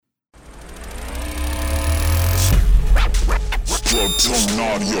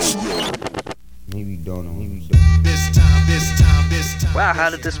Maybe don't know. Wow,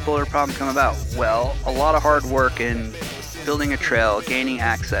 how did this boulder problem come about? Well, a lot of hard work in building a trail, gaining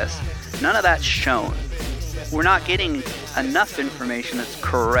access. None of that's shown. We're not getting enough information that's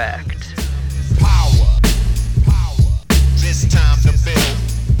correct. Power. This time to build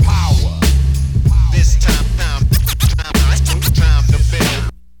power. This time to build power. This time to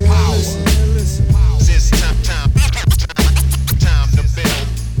build power.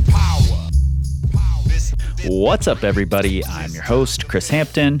 What's up, everybody? I'm your host, Chris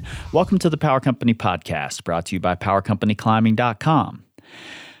Hampton. Welcome to the Power Company Podcast, brought to you by PowerCompanyClimbing.com.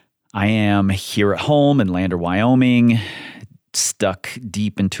 I am here at home in Lander, Wyoming, stuck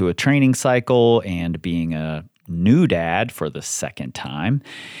deep into a training cycle and being a new dad for the second time,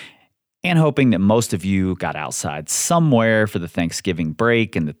 and hoping that most of you got outside somewhere for the Thanksgiving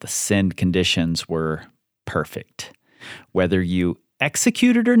break and that the send conditions were perfect. Whether you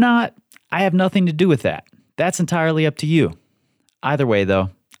executed or not, I have nothing to do with that. That's entirely up to you. Either way, though,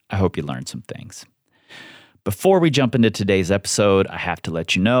 I hope you learned some things. Before we jump into today's episode, I have to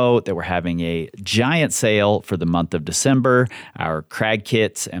let you know that we're having a giant sale for the month of December. Our crag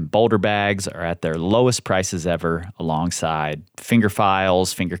kits and boulder bags are at their lowest prices ever, alongside finger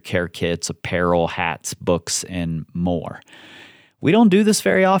files, finger care kits, apparel, hats, books, and more. We don't do this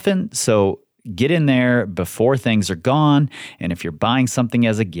very often, so get in there before things are gone, and if you're buying something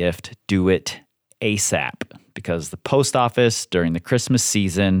as a gift, do it ASAP, because the post office during the Christmas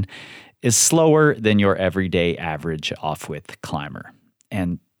season is slower than your everyday average off-width climber,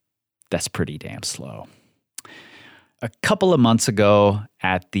 and that's pretty damn slow. A couple of months ago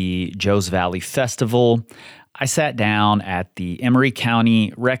at the Joes Valley Festival, I sat down at the Emery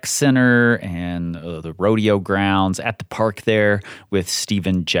County Rec Center and the rodeo grounds at the park there with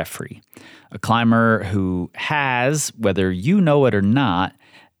Stephen Jeffery, a climber who has, whether you know it or not,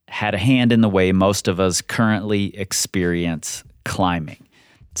 had a hand in the way most of us currently experience climbing.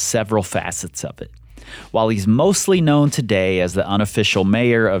 Several facets of it. While he's mostly known today as the unofficial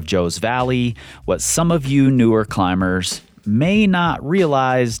mayor of Joes Valley, what some of you newer climbers may not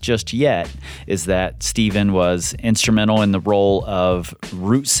realize just yet is that Stephen was instrumental in the role of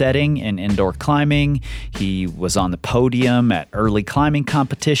route setting in indoor climbing. He was on the podium at early climbing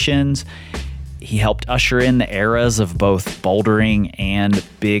competitions. He helped usher in the eras of both bouldering and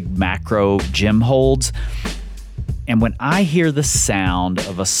big macro gym holds. And when I hear the sound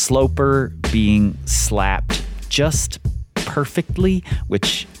of a sloper being slapped just perfectly,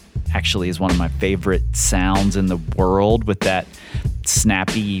 which actually is one of my favorite sounds in the world, with that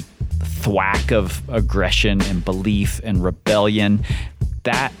snappy thwack of aggression and belief and rebellion,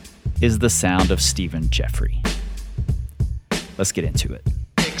 that is the sound of Stephen Jeffery. Let's get into it.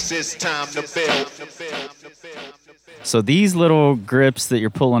 It's time to build. So these little grips that you're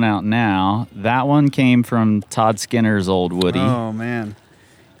pulling out now, that one came from Todd Skinner's old Woody. Oh, man.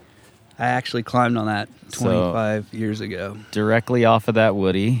 I actually climbed on that 25 years ago. Directly off of that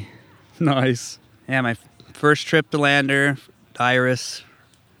Woody. Nice. Yeah, my first trip to Lander, Iris,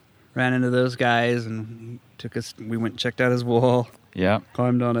 ran into those guys and we went and checked out his wall. Yep.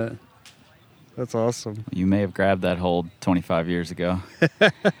 Climbed on it. That's awesome. You may have grabbed that hold 25 years ago.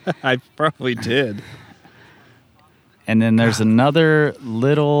 I probably did. And then there's another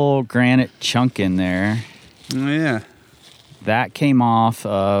little granite chunk in there. Oh, yeah. That came off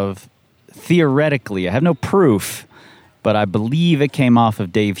of, theoretically, I have no proof, but I believe it came off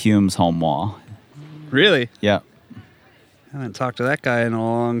of Dave Hume's home wall. Really? Yep. I haven't talked to that guy in a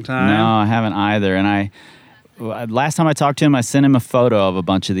long time. No, I haven't either. And last time I talked to him, I sent him a photo of a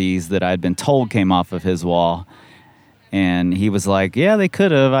bunch of these that I'd been told came off of his wall. And he was like, yeah, they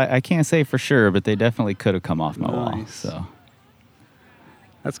could have. I can't say for sure, but they definitely could have come off my wall. So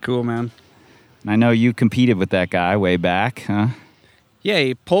that's cool, man. I know you competed with that guy way back, huh? Yeah,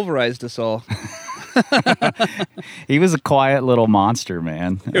 he pulverized us all. He was a quiet little monster,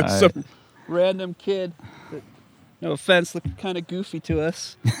 man. It was some random kid that, no offense, looked kind of goofy to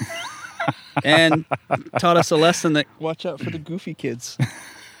us. And taught us a lesson that watch out for the goofy kids.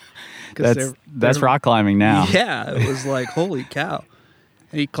 That's rock climbing now. Yeah, it was like, holy cow.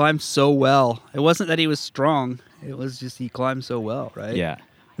 And he climbed so well. It wasn't that he was strong. It was just he climbed so well, right? Yeah.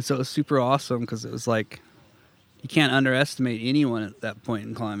 And so it was super awesome because it was like, you can't underestimate anyone at that point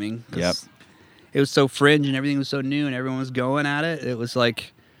in climbing. Yep. It was so fringe and everything was so new and everyone was going at it. It was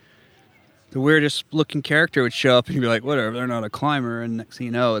like the weirdest looking character would show up and you'd be like, whatever, they're not a climber. And next thing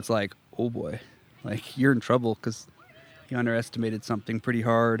you know, it's like, oh boy, like you're in trouble because you underestimated something pretty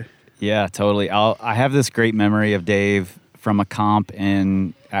hard. Yeah, totally. I have this great memory of Dave from a comp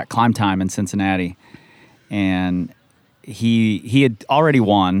at Climb Time in Cincinnati. And he had already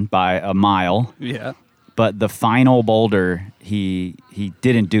won by a mile, Yeah. but the final boulder he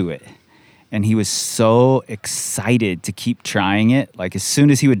didn't do it. And he was so excited to keep trying it. Like as soon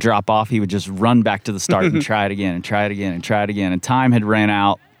as he would drop off, he would just run back to the start and try it again and try it again and try it again. And time had ran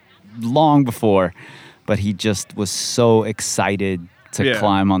out long before, but he just was so excited to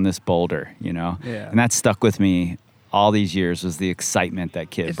climb on this boulder, you know? Yeah. And that stuck with me all these years, was the excitement that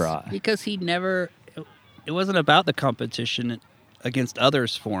kid brought. Because he never, it wasn't about the competition against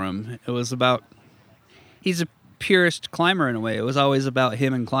others for him. It was about, he's a purest climber in a way. It was always about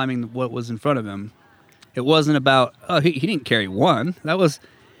him and climbing what was in front of him. It wasn't about, he didn't carry one. That was,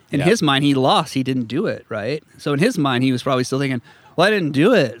 in his mind, he lost. He didn't do it, right? So in his mind, he was probably still thinking, well, I didn't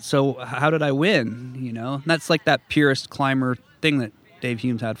do it, so how did I win? You know? And that's like that purest climber thing that Dave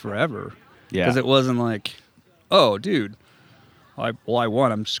Humes had forever. Yeah. Because it wasn't like, oh, dude, I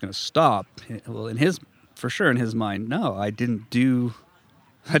won, I'm just going to stop. Well, in his mind, no, I didn't do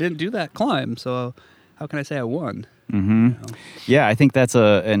that climb, so how can I say I won? Mm-hmm. You know? Yeah, I think that's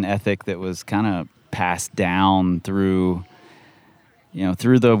an ethic that was kind of passed down through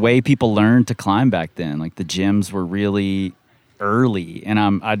the way people learned to climb back then. Like the gyms were really early, and I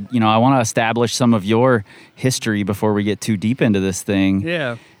want to establish some of your history before we get too deep into this thing.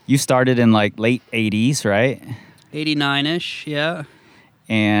 Yeah. You started in like late 80s, right? 89-ish, yeah.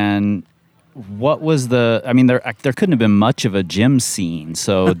 And what was there couldn't have been much of a gym scene.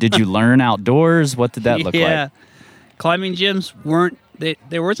 So did you learn outdoors? What did that look like? Yeah. Climbing gyms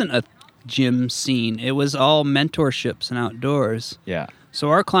there wasn't a gym scene. It was all mentorships and outdoors. Yeah. So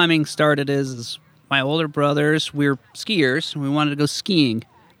our climbing started as my older brothers, we were skiers, and we wanted to go skiing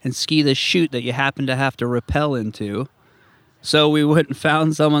and ski the chute that you happen to have to rappel into. So we went and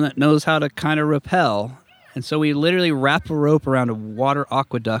found someone that knows how to kind of rappel. And so we literally wrap a rope around a water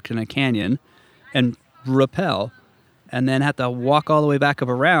aqueduct in a canyon and rappel, and then had to walk all the way back up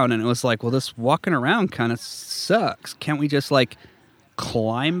around. And it was like, well, this walking around kind of sucks. Can't we just like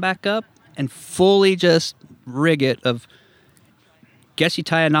climb back up and fully just rig it of, guess you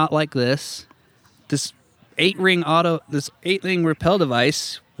tie a knot like this. This 8-ring rappel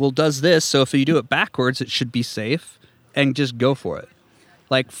device does this. So if you do it backwards, it should be safe, and just go for it.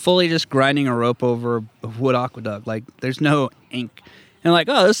 Like fully just grinding a rope over a wood aqueduct. Like there's no ink. And like,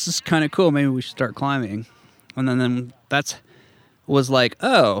 oh, this is kind of cool. Maybe we should start climbing. And then was like,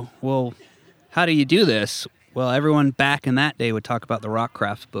 oh, well, how do you do this? Well, everyone back in that day would talk about the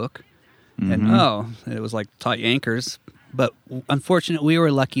Rockcraft book. Mm-hmm. And it was like taught you anchors. But unfortunately, we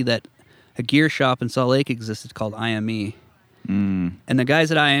were lucky that a gear shop in Salt Lake existed called IME. Mm. And the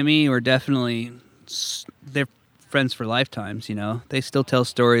guys at IME were definitely, they're friends for lifetimes, you know. They still tell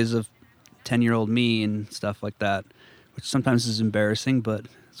stories of 10-year-old me and stuff like that, which sometimes is embarrassing, but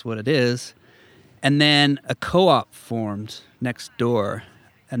it's what it is. And then a co-op formed next door,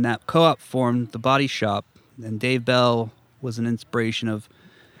 and that co-op formed the Body Shop, and Dave Bell was an inspiration of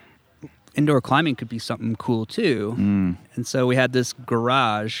indoor climbing could be something cool too. Mm. And so we had this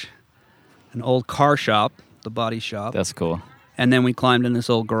garage, an old car shop, the Body Shop. That's cool. And then we climbed in this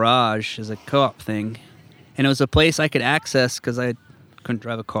old garage as a co-op thing. And it was a place I could access because I couldn't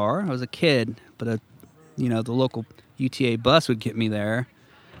drive a car. I was a kid, but the local UTA bus would get me there.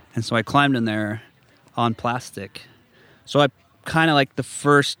 And so I climbed in there on plastic. So I kind of like the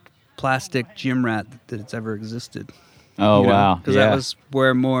first plastic gym rat that it's ever existed. Oh, wow. Because that was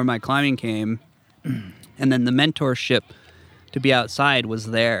where more of my climbing came. And then the mentorship to be outside was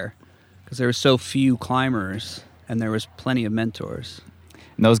there because there were so few climbers and there was plenty of mentors.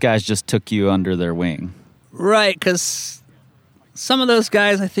 And those guys just took you under their wing. Right, because some of those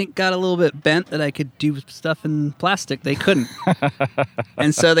guys, I think, got a little bit bent that I could do stuff in plastic. They couldn't.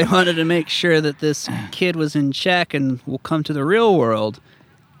 And so they wanted to make sure that this kid was in check and will come to the real world.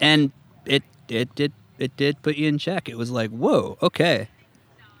 And it did put you in check. It was like, whoa, okay,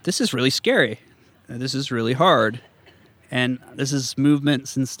 this is really scary. This is really hard. And this is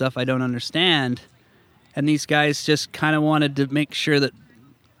movements and stuff I don't understand. And these guys just kind of wanted to make sure that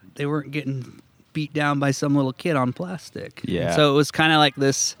they weren't getting beat down by some little kid on plastic. Yeah. And so it was kind of like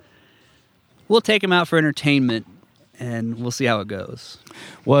this, we'll take him out for entertainment and we'll see how it goes.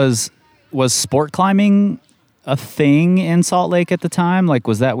 Was sport climbing a thing in Salt Lake at the time? Like,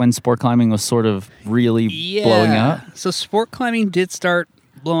 was that when sport climbing was sort of really blowing up? So sport climbing did start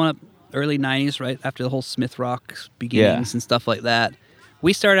blowing up early 90s, right after the whole Smith Rock beginnings and stuff like that.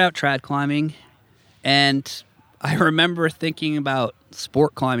 We started out trad climbing, and I remember thinking about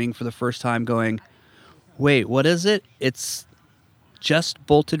sport climbing for the first time going, wait, what is it? It's just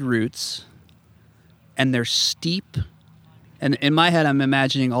bolted routes, and they're steep, And in my head, I'm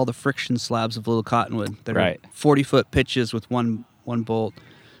imagining all the friction slabs of Little Cottonwood that Right. are 40-foot pitches with one bolt,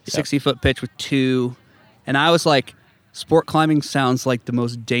 60-foot pitch with two. And I was like, sport climbing sounds like the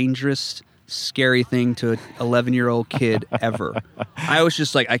most dangerous, scary thing to an 11-year-old kid ever. I was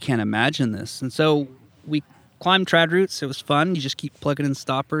just like, I can't imagine this. And so we climbed trad routes. It was fun. You just keep plugging in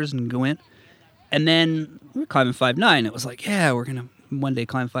stoppers and go in. And then we were climbing 5'9". It was like, yeah, we're going to one day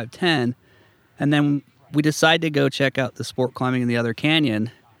climb 5'10". And then we decided to go check out the sport climbing in the other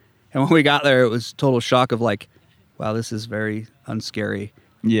canyon. And when we got there, it was total shock of like, wow, this is very unscary.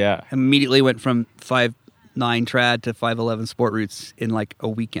 Yeah. Immediately went from 5'9" trad to 5'11" sport routes in like a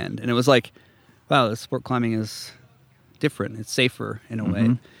weekend. And it was like, wow, the sport climbing is different. It's safer in a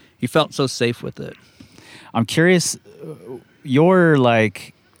way. You felt so safe with it. I'm curious, you're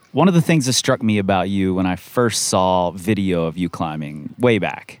like, one of the things that struck me about you when I first saw video of you climbing way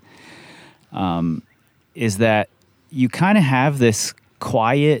back is that you kind of have this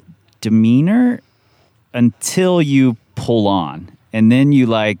quiet demeanor until you pull on. And then you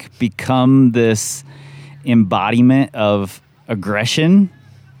like become this embodiment of aggression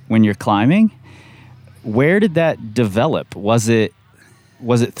when you're climbing. Where did that develop? Was it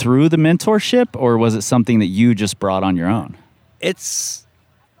through the mentorship, or was it something that you just brought on your own?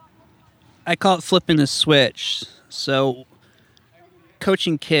 I call it flipping the switch. So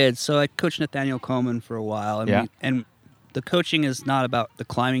coaching kids. So I coached Nathaniel Coleman for a while. And, and the coaching is not about the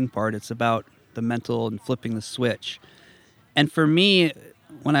climbing part. It's about the mental and flipping the switch. And for me,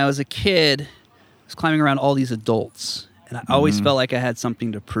 when I was a kid, I was climbing around all these adults. And I always felt like I had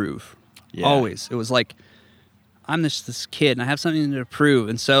something to prove. Yeah. Always. It was like, I'm this kid and I have something to prove.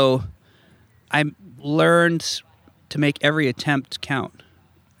 And so I learned to make every attempt count.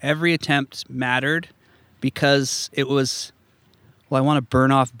 Every attempt mattered because it was, well, I want to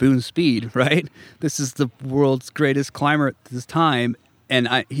burn off Boone's speed, right? This is the world's greatest climber at this time.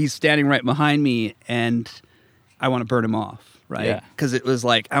 And he's standing right behind me and I want to burn him off, right? Because it was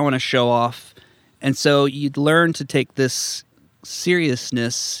like, I want to show off. And so you'd learn to take this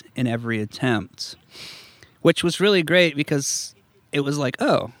seriousness in every attempt, which was really great because it was like,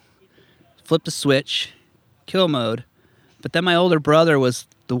 oh, flip the switch, kill mode. But then my older brother was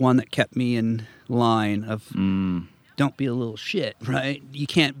the one that kept me in line of don't be a little shit, right? You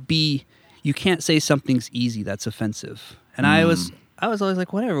can't say something's easy. That's offensive. And I was always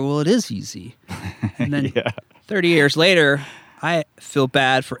like, whatever. Well, it is easy. And then 30 years later, I feel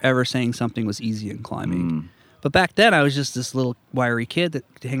bad for ever saying something was easy in climbing. But back then, I was just this little wiry kid that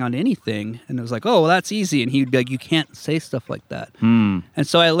could hang on to anything. And it was like, oh, well, that's easy. And he'd be like, you can't say stuff like that. And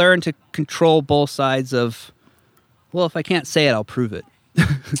so I learned to control both sides of, well, if I can't say it, I'll prove it.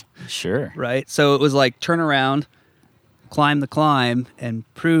 Sure. Right? So it was like, turn around, climb the climb, and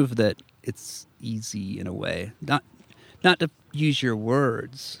prove that it's easy in a way. Not to use your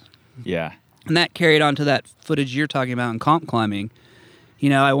words. Yeah. And that carried on to that footage you're talking about in comp climbing. You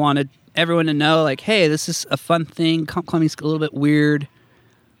know, I wanted everyone to know, like, hey, this is a fun thing. Comp climbing's a little bit weird.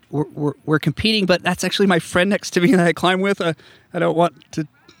 We're competing, but that's actually my friend next to me that I climb with. I don't want to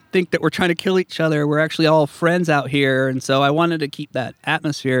think that we're trying to kill each other. We're actually all friends out here. And so I wanted to keep that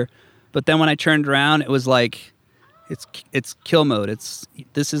atmosphere. But then when I turned around, it was like, it's kill mode.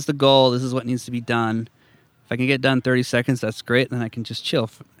 This is the goal. This is what needs to be done. If I can get done 30 seconds, that's great. Then I can just chill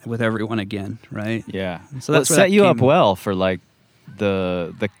with everyone again, right? Yeah. And so Well, that's it where set that you up came- well for like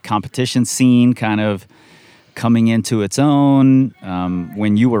the competition scene kind of coming into its own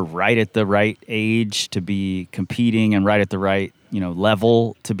when you were right at the right age to be competing and right at the right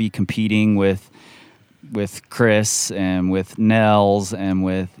level to be competing with Chris and with Nels and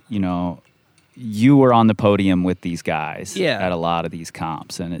with you were on the podium with these guys at a lot of these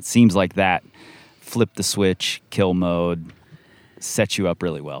comps, and it seems like that flip the switch kill mode set you up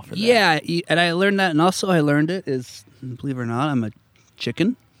really well for that. Yeah, and I learned that, and also I learned it is, believe it or not, I'm a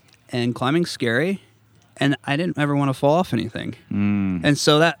chicken, and climbing's scary, and I didn't ever want to fall off anything. And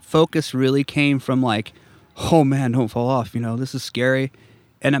so that focus really came from like, oh man, don't fall off, this is scary.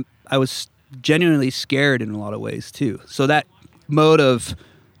 And I was genuinely scared in a lot of ways too. So that mode of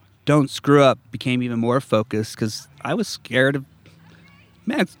don't screw up became even more focused because I was scared of,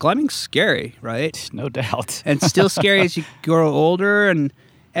 man, climbing's scary, right? No doubt. And still scary as you grow older, and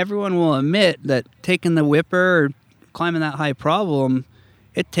everyone will admit that taking the whipper or climbing that high problem,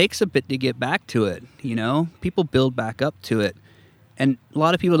 it takes a bit to get back to it, People build back up to it. And a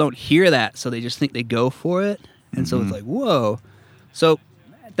lot of people don't hear that, so they just think they go for it. And so it's like, whoa. So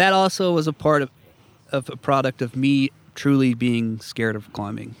that also was a part of a product of me truly being scared of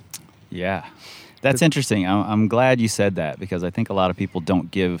climbing. Yeah. That's interesting. I'm glad you said that because I think a lot of people don't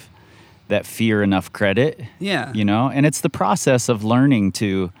give that fear enough credit. Yeah. You know, and it's the process of learning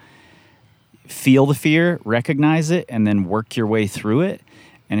to feel the fear, recognize it, and then work your way through it.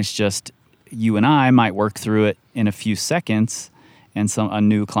 And it's just, you and I might work through it in a few seconds, and a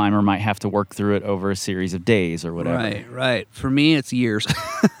new climber might have to work through it over a series of days or whatever. Right. For me, it's years.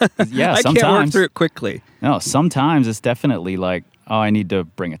 Yeah, I sometimes. can't work through it quickly. No, sometimes it's definitely like, oh, I need to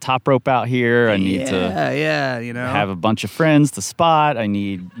bring a top rope out here. I need to have a bunch of friends to spot. I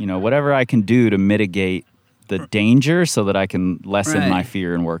need, whatever I can do to mitigate the danger so that I can lessen my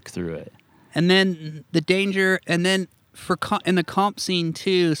fear and work through it. And then the danger, and then in the comp scene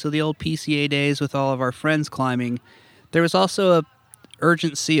too, so the old PCA days with all of our friends climbing, there was also a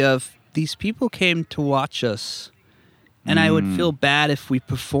urgency of these people came to watch us, and I would feel bad if we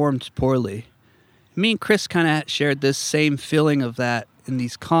performed poorly. Me and Chris kind of shared this same feeling of that in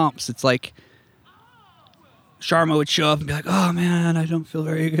these comps. It's like Sharma would show up and be like, oh man, I don't feel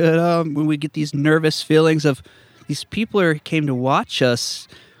very good. When we get these nervous feelings of these people came to watch us,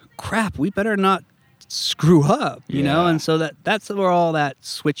 crap, we better not screw up, you know? And so that's where all that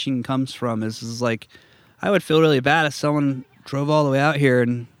switching comes from is like, I would feel really bad if someone drove all the way out here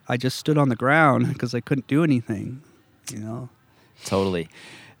and I just stood on the ground because I couldn't do anything, Totally.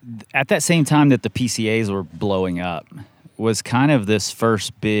 At that same time that the PCAs were blowing up was kind of this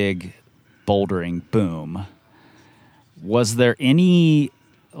first big bouldering boom. Was there any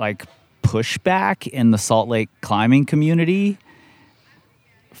pushback in the Salt Lake climbing community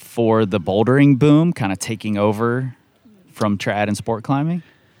for the bouldering boom kind of taking over from trad and sport climbing?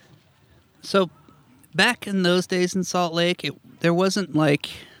 So back in those days in Salt Lake, there wasn't the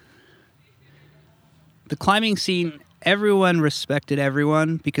climbing scene. Everyone respected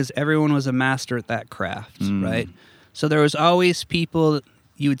everyone because everyone was a master at that craft, right? So there was always people that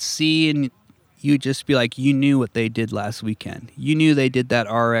you would see and you'd just be like, you knew what they did last weekend. You knew they did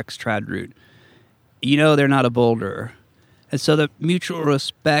that RX trad route. They're not a boulderer. And so the mutual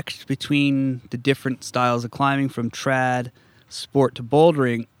respect between the different styles of climbing from trad, sport to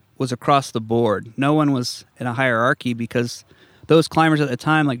bouldering was across the board. No one was in a hierarchy because those climbers at the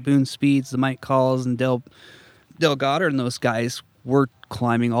time, like Boone Speeds, the Mike Calls, and Del Goddard and those guys were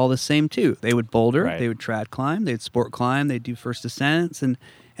climbing all the same too. They would boulder, they would trad climb, they'd sport climb, they'd do first descents, and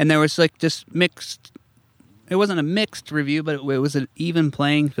there was just mixed. It wasn't a mixed review, but it was an even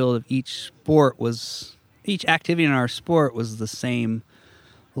playing field of each activity in our sport was the same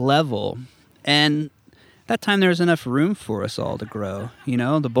level. And that time there was enough room for us all to grow.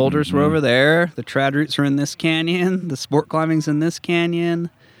 The boulders were over there, the trad routes are in this canyon, the sport climbing's in this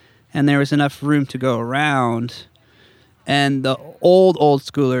canyon, and there was enough room to go around. And the old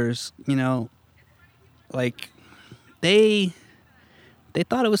schoolers, they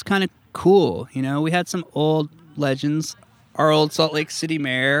thought it was kind of cool. We had some old legends. Our old Salt Lake City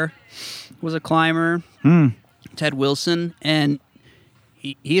mayor was a climber, Ted Wilson, and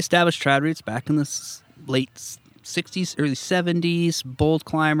he established trad routes back in the late 60s, early 70s, bold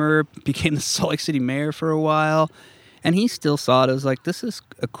climber, became the Salt Lake City mayor for a while, and he still saw it as this is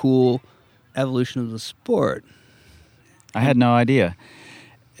a cool evolution of the sport. I had no idea.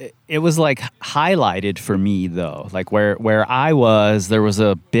 It was highlighted for me though. Where I was, there was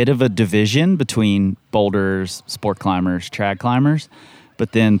a bit of a division between boulders, sport climbers, trad climbers,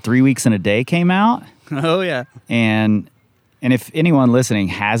 but then 3 Weeks in a Day came out. Oh yeah. And if anyone listening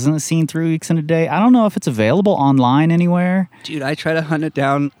hasn't seen 3 Weeks in a Day, I don't know if it's available online anywhere. Dude, I tried to hunt it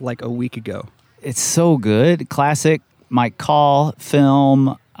down a week ago. It's so good. Classic Mike Call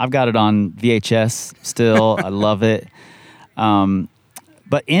film. I've got it on VHS still. I love it.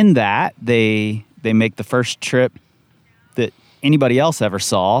 But in that, they make the first trip that anybody else ever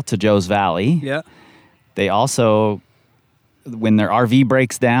saw to Joe's Valley. Yeah. They also, when their RV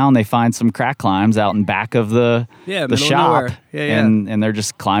breaks down, they find some crack climbs out in back of the shop. And they're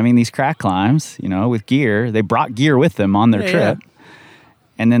just climbing these crack climbs, with gear. They brought gear with them on their trip. Yeah.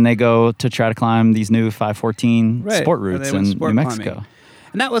 And then they go to try to climb these new 514 sport routes in New Mexico. Climbing.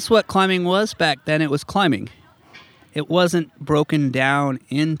 And that was what climbing was back then. It was climbing. It wasn't broken down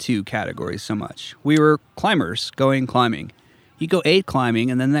into categories so much. We were climbers going climbing. You go aid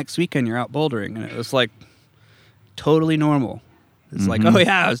climbing, and then the next weekend you're out bouldering, and it was totally normal. It's oh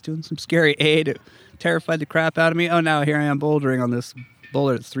yeah, I was doing some scary aid. It terrified the crap out of me. Oh, now here I am bouldering on this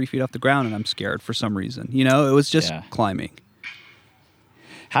boulder that's 3 feet off the ground, and I'm scared for some reason. It was just climbing.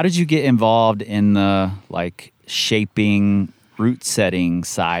 How did you get involved in the shaping, route setting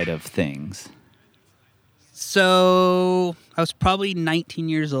side of things? So I was probably 19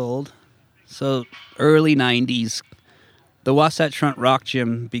 years old. So early 90s, the Wasatch Front Rock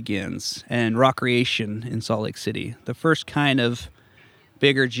Gym begins and Rockreation in Salt Lake City. The first kind of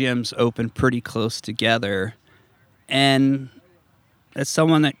bigger gyms open pretty close together. And as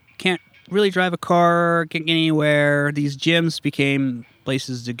someone that can't really drive a car, can't get anywhere, these gyms became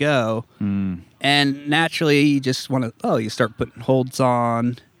places to go. And naturally, you just want to, you start putting holds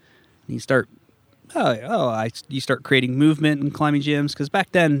on. You start, you start creating movement in climbing gyms. Because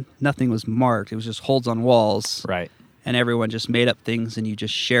back then, nothing was marked. It was just holds on walls. Right. And everyone just made up things and you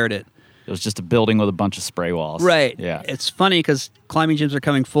just shared it. It was just a building with a bunch of spray walls. Right. Yeah. It's funny because climbing gyms are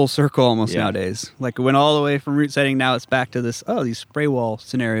coming full circle almost nowadays. Like it went all the way from route setting. Now it's back to this, these spray wall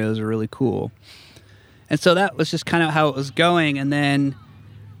scenarios are really cool. And so that was just kind of how it was going. And then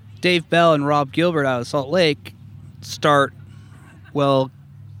Dave Bell and Rob Gilbert out of Salt Lake start,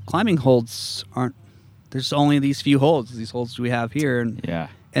 climbing holds aren't, there's only these few holds, these holds we have here.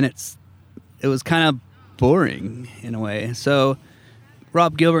 And it was kind of boring in a way. So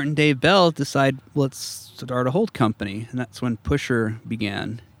Rob Gilbert and Dave Bell decide, let's start a hold company. And that's when Pusher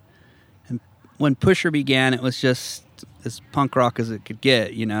began. And when Pusher began, it was just as punk rock as it could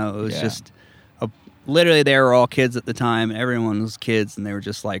get, It was just, literally they were all kids at the time. Everyone was kids and they were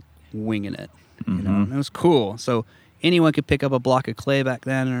just like winging it, And it was cool. So anyone could pick up a block of clay back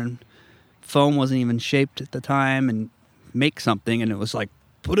then, and foam wasn't even shaped at the time, and make something. And it was like,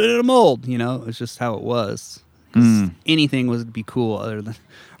 put it in a mold, It was just how it was. Anything would be cool other than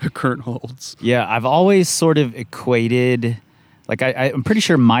our current holds. Yeah, I've always sort of equated, like I'm pretty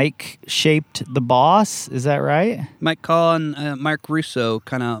sure Mike shaped the Boss. Is that right? Mike Call and Mark Russo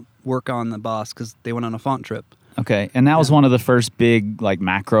kind of work on the Boss because they went on a font trip. Okay, and that was one of the first big like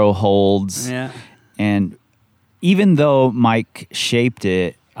macro holds. Yeah. And even though Mike shaped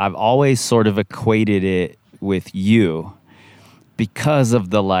it, I've always sort of equated it with you because of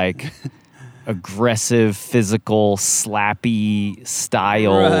the like aggressive, physical, slappy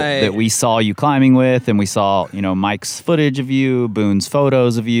style that we saw you climbing with, and we saw, Mike's footage of you, Boone's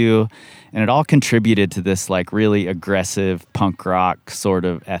photos of you, and it all contributed to this like really aggressive punk rock sort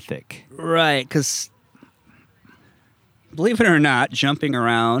of ethic. Right, because believe it or not, jumping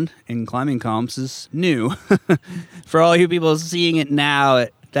around in climbing comps is new. For all you people seeing it now,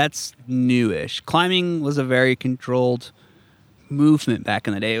 that's newish. Climbing was a very controlled movement back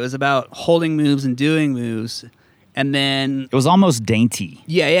in the day. It was about holding moves and doing moves, and then it was almost dainty.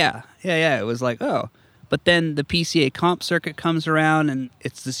 Yeah. It was like, but then the PCA comp circuit comes around, and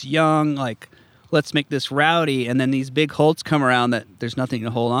it's this young, like, let's make this rowdy, and then these big holds come around that there's nothing to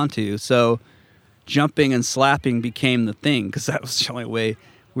hold on to. So jumping and slapping became the thing because that was the only way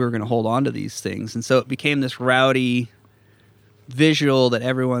we were going to hold on to these things, and so it became this rowdy visual that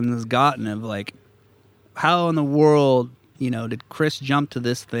everyone has gotten of like, how in the world did Chris jump to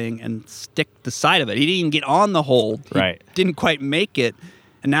this thing and stick the side of it? He didn't even get on the hold. Right. He didn't quite make it.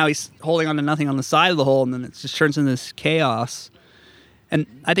 And now he's holding on to nothing on the side of the hole, and then it just turns into this chaos. And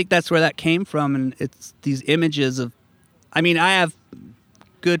I think that's where that came from. And it's these images of, I have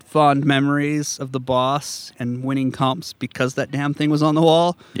good fond memories of the Boss and winning comps because that damn thing was on the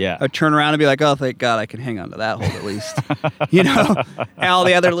wall. Yeah. I'd turn around and be like, oh, thank God I can hang on to that hold at least. And all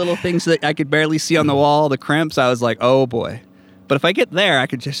the other little things that I could barely see on the wall, the crimps, I was like, oh boy. But if I get there, I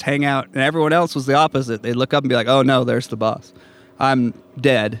could just hang out. And everyone else was the opposite. They'd look up and be like, oh no, there's the Boss. I'm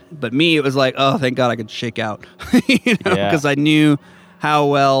dead. But me, it was like, oh, thank God I could shake out. Because I knew how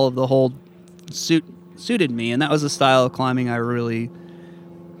well the hold suited me. And that was a style of climbing I really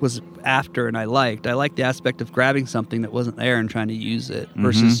was after and I liked. I liked the aspect of grabbing something that wasn't there and trying to use it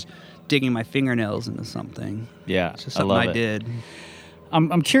versus digging my fingernails into something. Yeah, it's just something I did.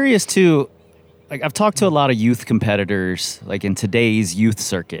 I'm curious too. Like I've talked to a lot of youth competitors, like in today's youth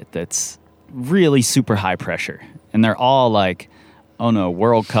circuit, that's really super high pressure, and they're all like, "Oh no,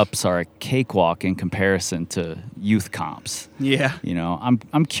 World Cups are a cakewalk in comparison to youth comps." Yeah,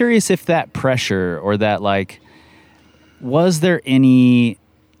 I'm curious if that pressure or that like, was there any?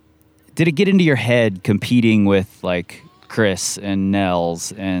 Did it get into your head competing with like Chris and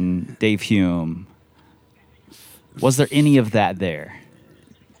Nels and Dave Hume? Was there any of that there?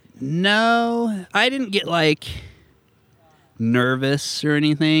 No, I didn't get like nervous or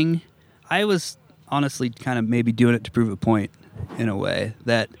anything. I was honestly kind of maybe doing it to prove a point in a way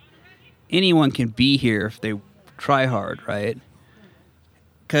that anyone can be here if they try hard, right?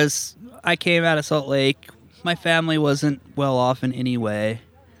 Because I came out of Salt Lake. My family wasn't well off in any way.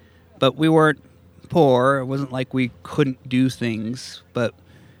 But we weren't poor. It wasn't like we couldn't do things, but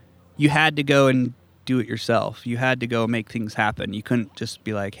you had to go and do it yourself. You had to go make things happen. You couldn't just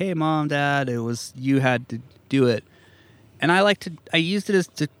be like, hey, Mom, Dad. You had to do it. And I used it as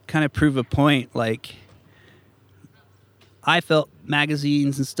to kind of prove a point. Like, I felt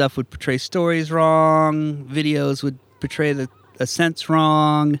magazines and stuff would portray stories wrong. Videos would portray ascent's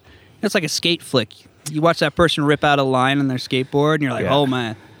wrong. It's like a skate flick. You watch that person rip out a line on their skateboard, and you're like, Yeah. oh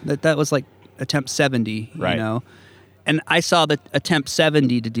man, that was like attempt 70, Right. you know? And I saw the attempt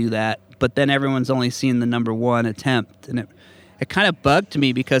 70 to do that, but then everyone's only seen the number one attempt. And it kind of bugged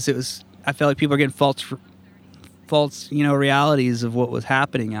me because I felt like people are getting false, realities of what was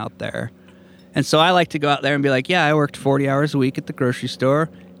happening out there. And so I like to go out there and be like, yeah, I worked 40 hours a week at the grocery store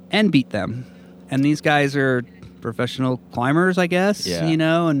and beat them. And these guys are professional climbers, I guess, Yeah.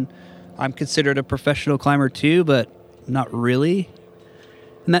 and I'm considered a professional climber too, but not really.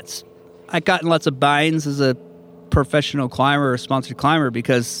 And I got in lots of binds as a professional climber or sponsored climber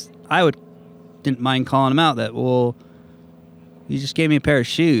because didn't mind calling them out that, well, you just gave me a pair of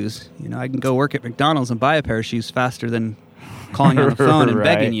shoes. I can go work at McDonald's and buy a pair of shoes faster than calling on the phone and Right.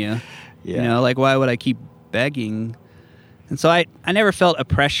 begging you. Yeah. Why would I keep begging? And so I never felt a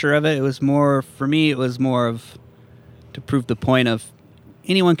pressure of it. It was more, for me, it was more of to prove the point of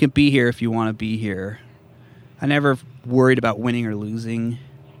anyone can be here if you want to be here. I never worried about winning or losing.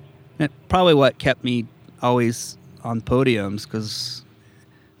 And it's probably what kept me always on podiums because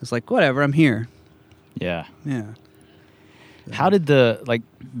it's like, whatever, I'm here. Yeah. Yeah. How did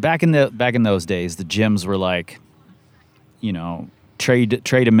back in those days, the gyms were like,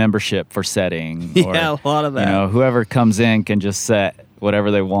 trade a membership for setting. Or, Yeah, a lot of that. Whoever comes in can just set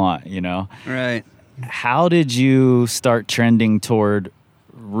whatever they want, Right. How did you start trending toward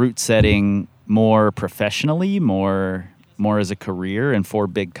route setting more professionally, more as a career and for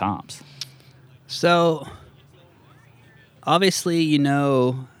big comps? So, obviously,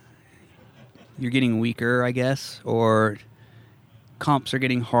 you're getting weaker, I guess, or comps are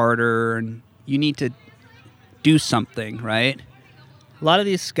getting harder, and you need to do something, right? A lot of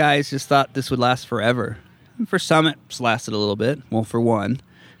these guys just thought this would last forever. And for some, it's lasted a little bit. Well, for one,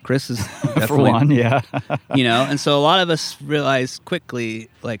 Chris is definitely... For one, yeah. and so a lot of us realized quickly,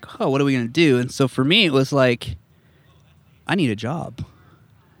 like, oh, what are we going to do? And so for me, it was like, I need a job.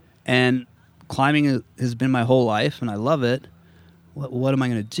 And climbing has been my whole life, and I love it. What am I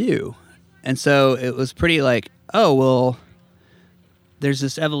going to do? And so it was pretty like, oh, well, there's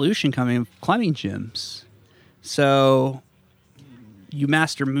this evolution coming of climbing gyms. So you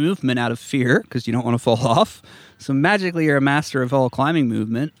master movement out of fear because you don't want to fall off. So magically, you're a master of all climbing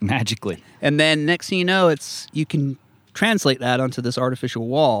movement. Magically. And then next thing you know, you can translate that onto this artificial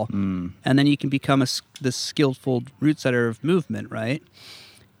wall, and then you can become this skillful route setter of movement, right?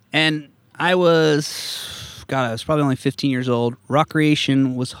 And I was probably only 15 years old. Rock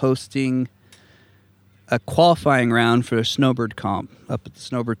Creation was hosting a qualifying round for a snowbird comp up at the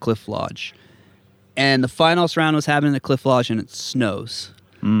Snowbird Cliff Lodge. And the finals round was happening at Cliff Lodge, and it snows.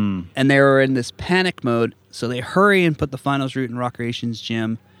 And they were in this panic mode, so they hurry and put the finals route in Rock Creation's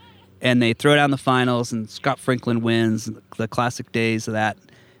gym, and they throw down the finals, and Scott Franklin wins, the classic days of that.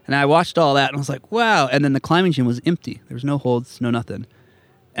 And I watched all that, and I was like, wow. And then the climbing gym was empty. There was no holds, no nothing.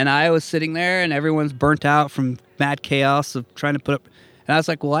 And I was sitting there, and everyone's burnt out from mad chaos of trying to put up. And I was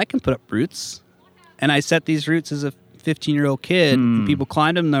like, well, I can put up routes. And I set these routes as a 15-year-old kid, and people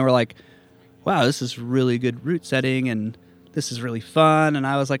climbed them, and they were like, wow, this is really good route setting, and this is really fun. And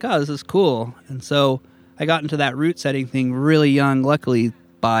I was like, oh, this is cool. And so I got into that route setting thing really young, luckily,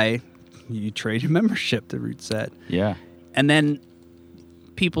 by you trade your membership to route set. Yeah. And then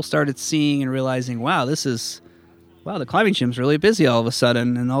people started seeing and realizing, wow, the climbing gym's really busy all of a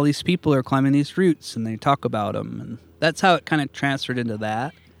sudden, and all these people are climbing these routes, and they talk about them. And that's how it kind of transferred into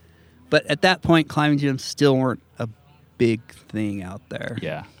that. But at that point, climbing gyms still weren't a big thing out there.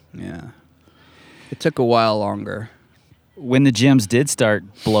 Yeah. Yeah. It took a while longer. When the gyms did start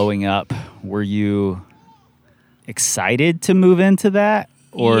blowing up, were you excited to move into that?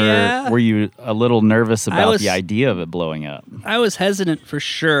 Or Yeah. were you a little nervous about was- the idea of it blowing up? I was hesitant for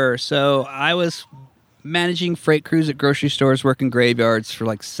sure. So I was managing freight crews at grocery stores, working graveyards for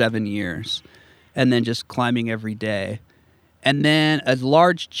like 7 years, and then just climbing every day. And then a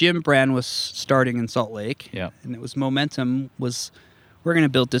large gym brand was starting in Salt Lake. Yeah. And it was Momentum was, we're going to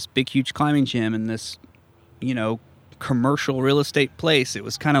build this big, huge climbing gym in this, commercial real estate place. It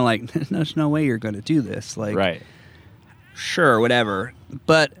was kind of like, there's no way you're going to do this. Like, Right. sure, whatever.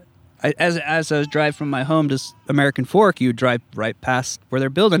 But as I was driving from my home to American Fork, you would drive right past where they're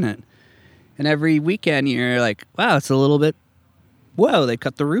building it. And every weekend you're like, wow, it's a little bit, whoa, they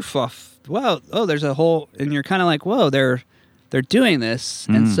cut the roof off. Wow, oh, there's a hole. And you're kind of like, whoa, they're doing this.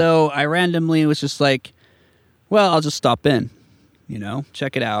 And so I randomly was just like, well, I'll just stop in,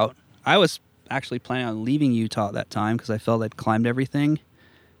 check it out. I was actually planning on leaving Utah at that time because I felt I'd climbed everything.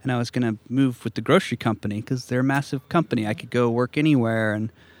 And I was going to move with the grocery company because they're a massive company. I could go work anywhere.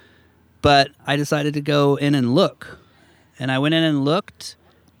 But I decided to go in and look. And I went in and looked,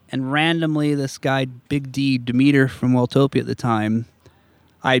 and randomly this guy, Big D Demeter from Welltopia at the time,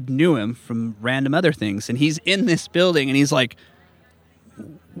 I knew him from random other things. And he's in this building, and he's like,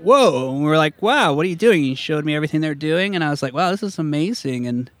 whoa. And we're like, wow, what are you doing? He showed me everything they're doing, and I was like, wow, this is amazing.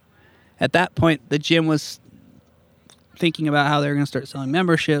 And at that point, the gym was thinking about how they were going to start selling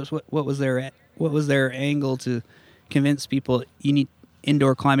memberships. What was their angle to convince people you need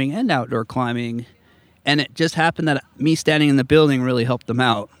indoor climbing and outdoor climbing? And it just happened that me standing in the building really helped them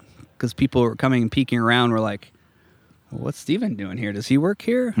out, because people were coming and peeking around, were like, well, what's Steven doing here? Does he work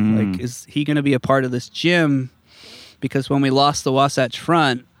here? Like, is he going to be a part of this gym? Because when we lost the Wasatch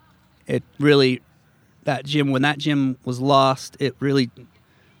Front, it really, when that gym was lost, it really,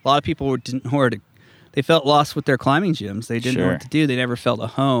 a lot of people didn't know where to, they felt lost with their climbing gyms. They didn't know what to do. They never felt a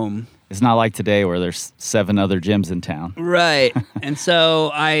home. It's not like today where there's 7 other gyms in town. Right. And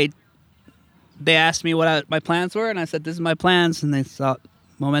so they asked me what my plans were, and I said, this is my plans. And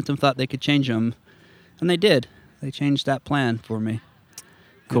Momentum thought they could change them. And they did. They changed that plan for me.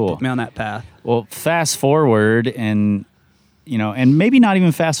 Cool. Put me on that path. Well, fast forward, and maybe not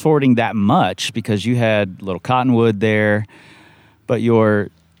even fast forwarding that much, because you had Little Cottonwood there, but you're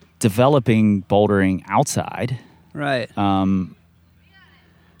developing bouldering outside. Right.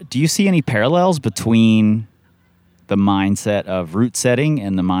 Do you see any parallels between the mindset of route setting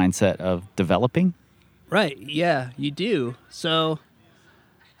and the mindset of developing? Right. Yeah, you do. So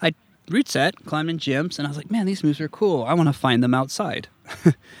I route set, climbed in gyms, and I was like, man, these moves are cool. I want to find them outside.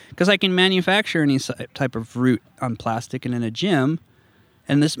 Because I can manufacture any type of route on plastic and in a gym,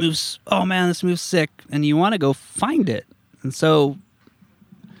 and this move's sick, and you want to go find it. And so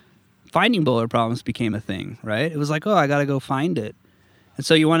finding boulder problems became a thing, right? It was like, I got to go find it. And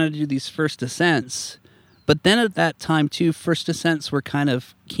so you wanted to do these first descents. But then at that time, too, first descents were kind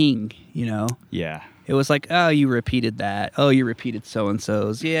of king, Yeah. It was like, oh, you repeated that. Oh, you repeated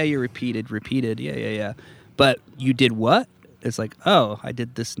so-and-so's. Yeah, you repeated. Yeah. But you did what? It's like, oh, I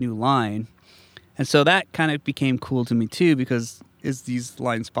did this new line. And so that kind of became cool to me, too, because is these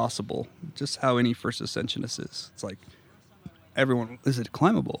lines possible? Just how any first ascensionist is. It's like, everyone, is it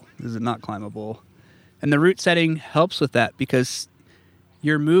climbable? Is it not climbable? And the route setting helps with that, because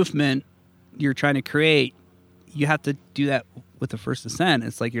your movement you're trying to create, you have to do that with the first ascent.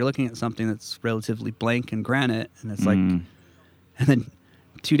 It's like you're looking at something that's relatively blank and granite, and it's like, and then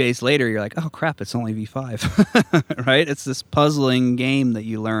 2 days later, you're like, oh crap, it's only V5, right? It's this puzzling game that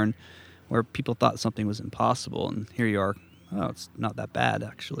you learn where people thought something was impossible, and here you are. Oh, it's not that bad,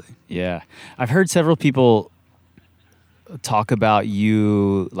 actually. Yeah. I've heard several people talk about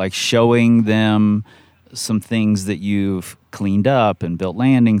you, like, showing them some things that you've cleaned up and built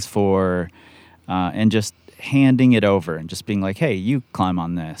landings for, and just handing it over and just being like, hey, you climb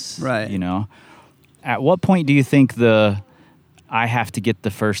on this. Right. At what point do you think I have to get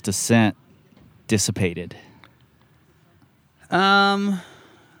the first ascent dissipated? For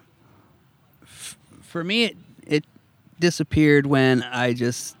me, it disappeared when I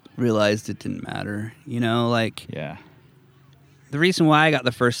just realized it didn't matter. Yeah. The reason why I got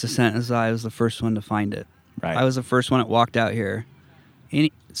the first ascent is I was the first one to find it. Right. I was the first one that walked out here.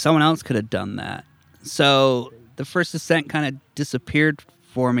 Someone else could have done that. So the first ascent kind of disappeared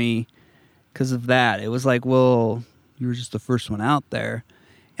for me because of that. It was like, well, you were just the first one out there.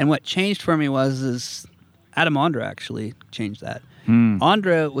 And what changed for me was Adam Ondra actually changed that.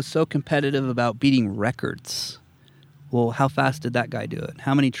 Ondra was so competitive about beating records. Well, how fast did that guy do it?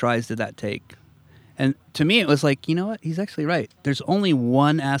 How many tries did that take? And to me, it was like, you know what? He's actually right. There's only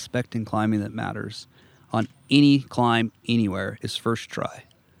one aspect in climbing that matters on any climb anywhere is first try.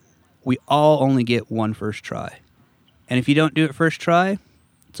 We all only get one first try. And if you don't do it first try,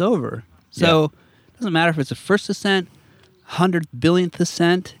 it's over. So it doesn't matter if it's a first ascent, 100 billionth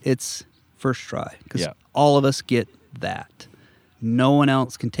ascent, it's first try. Because all of us get that. No one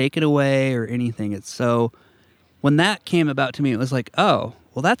else can take it away or anything. It's so, when that came about to me, it was like, oh,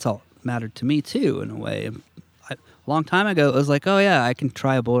 well, that's all that mattered to me too, in a way. A long time ago, it was like, oh yeah, I can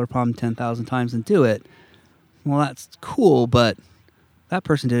try a boulder problem 10,000 times and do it. Well, that's cool, but that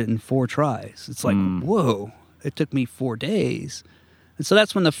person did it in 4 tries. It's like, whoa, it took me 4 days. And so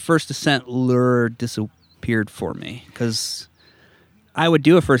that's when the first ascent lure disappeared for me, because I would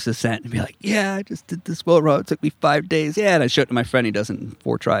do a first ascent and be like, yeah, I just did this boulder problem. It took me 5 days. Yeah, and I show it to my friend. He does it in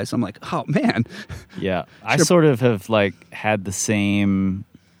 4 tries. So I'm like, oh, man. Yeah, I sort of have had the same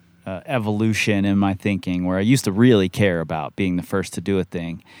evolution in my thinking, where I used to really care about being the first to do a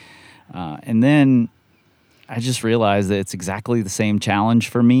thing. And then I just realized that it's exactly the same challenge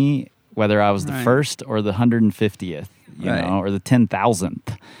for me, whether I was the first or the 150th. Right. or the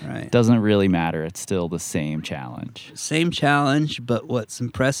 10,000th. Right. Doesn't really matter. It's still the same challenge. Same challenge, but what's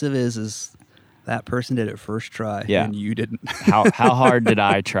impressive is that person did it first try, Yeah. and you didn't. How hard did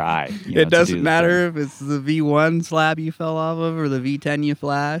I try? It doesn't matter if it's the V1 slab you fell off of or the V10 you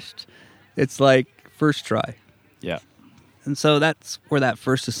flashed. It's like first try. Yeah. And so that's where that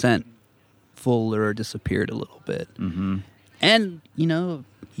first ascent full lure disappeared a little bit. Mm-hmm. And,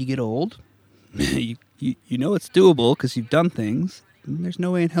 you get old. you know it's doable because you've done things. And there's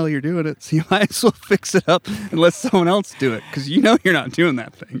no way in hell you're doing it, so you might as well fix it up and let someone else do it because you're not doing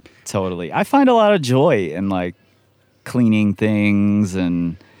that thing. Totally. I find a lot of joy in like cleaning things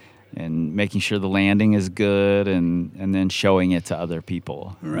and making sure the landing is good and then showing it to other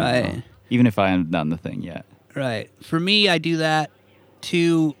people. Right. Even if I haven't done the thing yet. Right. For me, I do that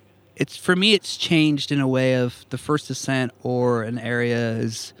too. It's changed in a way of the first ascent or an area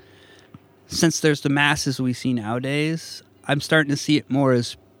is, since there's the masses we see nowadays, I'm starting to see it more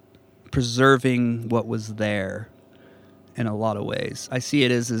as preserving what was there in a lot of ways. I see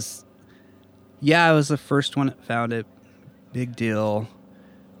it as I was the first one that found it, big deal,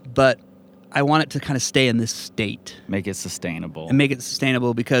 but I want it to kind of stay in this state. Make it sustainable. And make it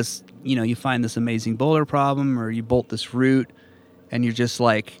sustainable because, you find this amazing boulder problem or you bolt this route and you're just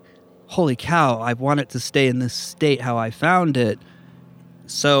like, holy cow, I want it to stay in this state how I found it.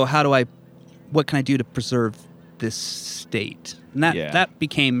 So what can I do to preserve this state? And that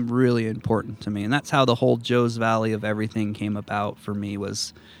became really important to me. And that's how the whole Joe's Valley of everything came about for me,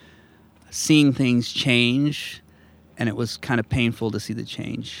 was seeing things change, and it was kind of painful to see the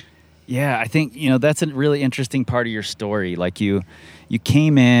change. Yeah, I think, that's a really interesting part of your story. Like you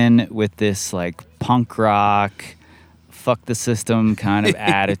came in with this like punk rock, fuck the system kind of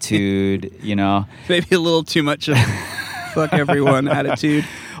attitude, Maybe a little too much of fuck everyone attitude.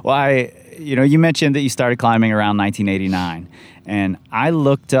 Well, you mentioned that you started climbing around 1989, and I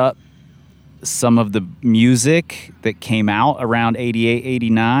looked up some of the music that came out around 88,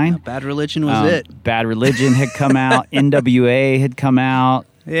 89. Bad Religion was it. Bad Religion had come out. NWA had come out.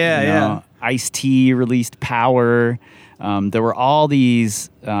 Yeah. Ice-T released Power. There were all these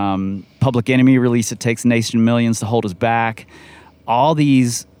Public Enemy released It Takes a Nation of Millions to Hold Us Back. All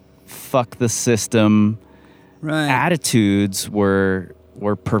these fuck the system attitudes were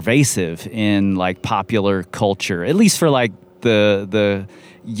pervasive in like popular culture, at least for like the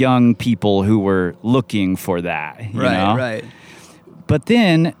young people who were looking for that. You know? Right. But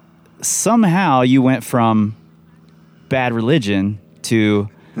then somehow you went from Bad Religion to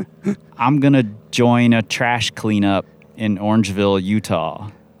I'm gonna join a trash cleanup in Orangeville, Utah.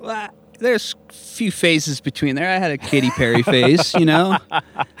 Well, there's a few phases between there. I had a Katy Perry phase,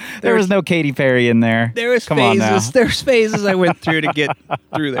 There was no Katy Perry in there. There was phases. There's phases I went through to get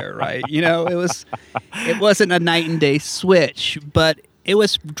through there, right? It wasn't a night and day switch, but it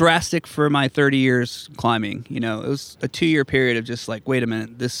was drastic for my 30 years climbing. It was a 2-year period of just like, wait a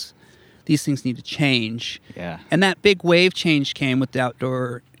minute, these things need to change. Yeah. And that big wave change came with the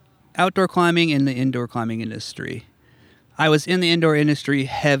outdoor climbing and the indoor climbing industry. I was in the indoor industry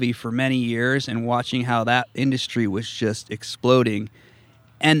heavy for many years and watching how that industry was just exploding.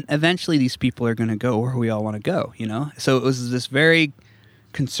 And eventually these people are going to go where we all want to go, So it was this very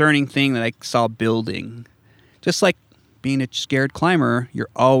concerning thing that I saw building. Just like being a scared climber, you're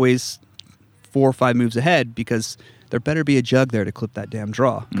always 4 or 5 moves ahead because there better be a jug there to clip that damn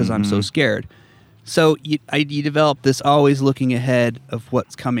draw because I'm so scared. So you develop this always looking ahead of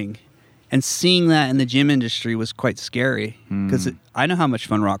what's coming. And seeing that in the gym industry was quite scary because I know how much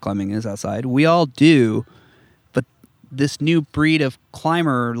fun rock climbing is outside. We all do, but this new breed of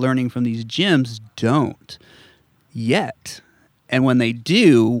climber learning from these gyms don't yet. And when they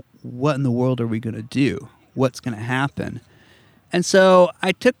do, what in the world are we going to do? What's going to happen? And so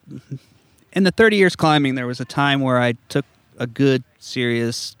in the 30 years climbing, there was a time where I took a good,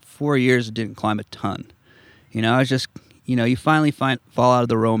 serious 4 years and didn't climb a ton. I was just... you finally fall out of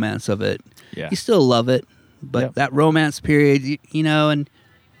the romance of it. Yeah. You still love it, but that romance period, and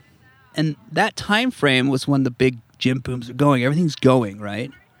that time frame was when the big gym booms are going. Everything's going, right?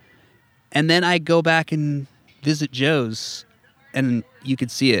 And then I go back and visit Joe's, and you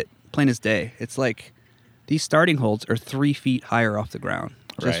could see it plain as day. It's like these starting holds are 3 feet higher off the ground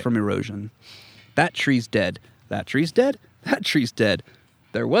just from erosion. That tree's dead. That tree's dead. That tree's dead.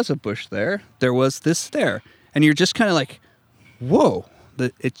 There was a bush there. There was this there. And you're just kind of like, whoa.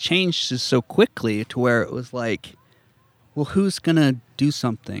 It changed so quickly to where it was like, well, who's going to do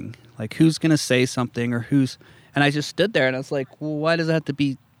something? Like, who's going to say something or who's... And I just stood there and I was like, well, why does it have to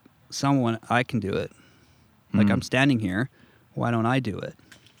be someone? I can do it. Like, I'm standing here. Why don't I do it?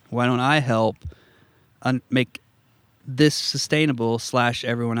 Why don't I help make this sustainable /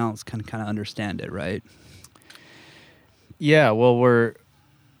 everyone else can kind of understand it, right? Yeah, well,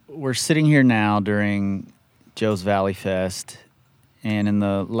 we're sitting here now during Joe's Valley Fest, and in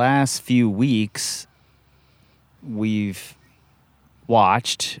the last few weeks, we've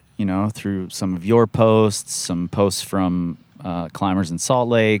watched, through some of your posts, some posts from climbers in Salt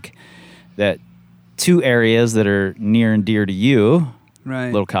Lake, that two areas that are near and dear to you,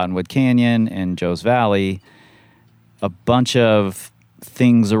 Right. Little Cottonwood Canyon and Joe's Valley, a bunch of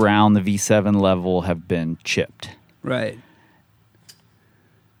things around the V7 level have been chipped. Right.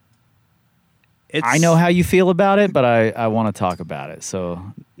 I know how you feel about it, but I want to talk about it. So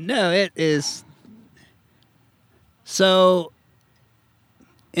No, it is. So,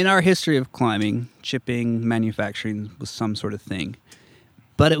 in our history of climbing, chipping, manufacturing was some sort of thing.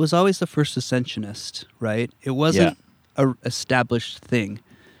 But it was always the first ascensionist, right? It wasn't a established thing.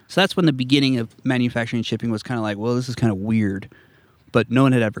 So that's when the beginning of manufacturing and chipping was kind of like, well, this is kind of weird. But no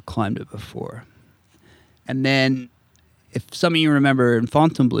one had ever climbed it before. And then, if some of you remember in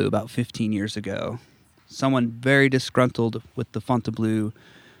Fontainebleau about 15 years ago, someone very disgruntled with the Fontainebleau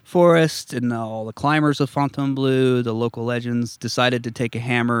forest and all the climbers of Fontainebleau, the local legends, decided to take a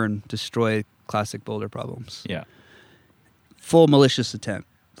hammer and destroy classic boulder problems. yeah. Full malicious attempt.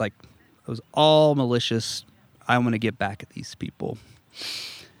 Like, it was all malicious. I want to get back at these people.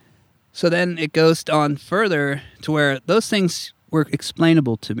 So then it goes on further to where those things were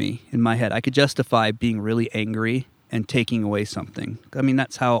explainable to me in my head. I could justify being really angry and taking away something. I mean,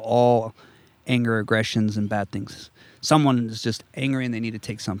 that's how all anger, aggressions, and bad things. Someone is just angry and they need to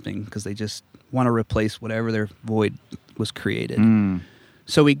take something because they just want to replace whatever their void was created.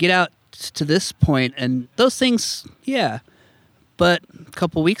 So we get out to this point, and those things, yeah. But a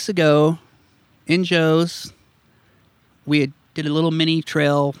couple weeks ago, in Joe's, we did a little mini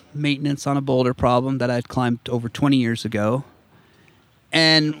trail maintenance on a boulder problem that I'd climbed over 20 years ago.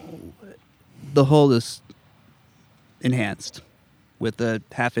 And the hole is enhanced with a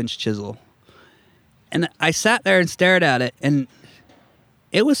 1/2-inch chisel. And I sat there and stared at it, and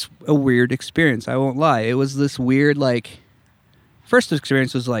it was a weird experience. I won't lie. It was this weird, first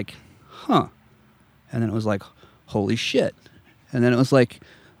experience was like, huh. And then it was like, holy shit. And then it was like,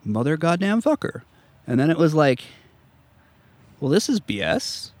 mother goddamn fucker. And then it was like, well, this is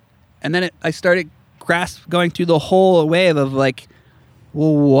BS. And then I started going through the whole wave of like,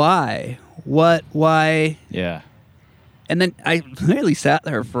 well, why? What? Why? Yeah. And then I literally sat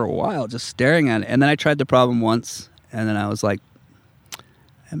there for a while just staring at it. And then I tried the problem once, and then I was like,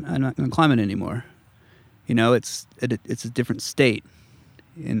 I'm not going to climb it anymore. It's a different state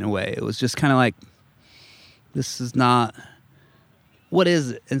in a way. It was just kind of like, this is not, what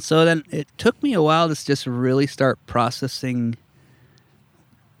is it? And so then it took me a while to just really start processing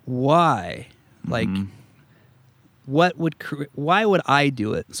why. Like, why would I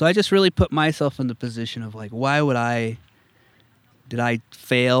do it? So I just really put myself in the position of like, did I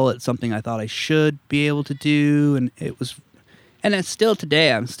fail at something I thought I should be able to do? And it's still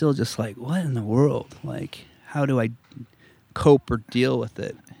today, I'm still just like, what in the world? Like, how do I cope or deal with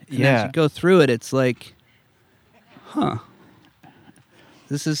it? And as you go through it, it's like,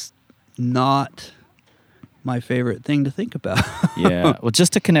 this is not my favorite thing to think about. Yeah. Well,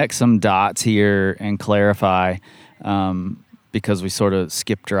 just to connect some dots here and clarify, because we sort of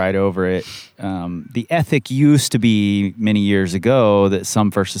skipped right over it. The ethic used to be many years ago that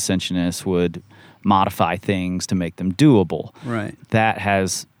some first ascensionists would modify things to make them doable. Right. That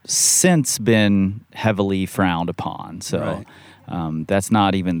has since been heavily frowned upon. So that's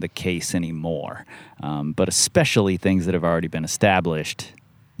not even the case anymore. But especially things that have already been established,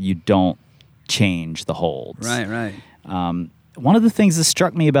 you don't change the holds. Right. One of the things that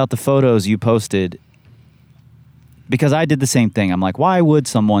struck me about the photos you posted, because I did the same thing. I'm like, why would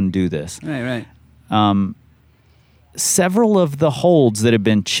someone do this? Right. Several of the holds that had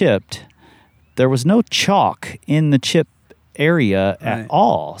been chipped, there was no chalk in the chip area at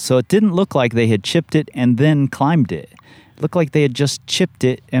all. So it didn't look like they had chipped it and then climbed it. It looked like they had just chipped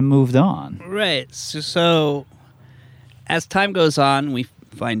it and moved on. Right. So as time goes on, we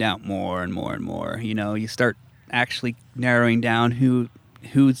find out more and more and more. You start actually narrowing down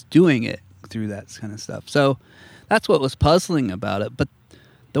who's doing it through that kind of stuff. So that's what was puzzling about it. But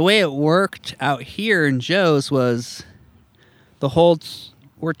the way it worked out here in Joe's was the holds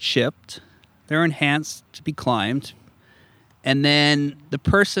were chipped. They're enhanced to be climbed. And then the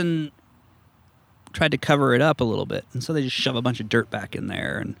person tried to cover it up a little bit, and so they just shove a bunch of dirt back in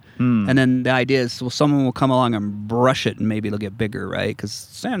there, and then the idea is, well, someone will come along and brush it, and maybe it'll get bigger, right? Because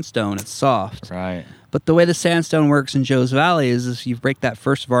sandstone, it's soft. Right. But the way the sandstone works in Joe's Valley is you break that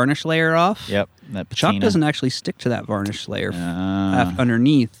first varnish layer off. Yep. That Chalk patina. doesn't actually stick to that varnish layer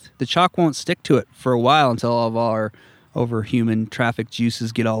underneath. The chalk won't stick to it for a while until all of our over-human traffic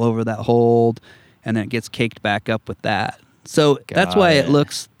juices get all over that hold, and then it gets caked back up with that. So that's why it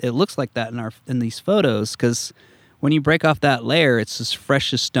looks like that in these photos, because when you break off that layer, it's as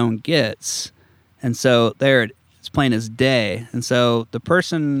fresh as stone gets, and so there it's plain as day. And so the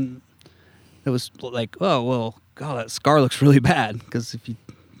person that was like, oh well, God, that scar looks really bad, because if you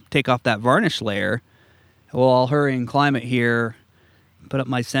take off that varnish layer, well, I'll hurry and climb it here, put up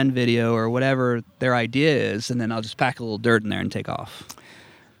my send video or whatever their idea is, and then I'll just pack a little dirt in there and take off.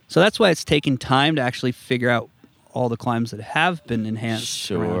 So that's why it's taking time to actually figure out all the climbs that have been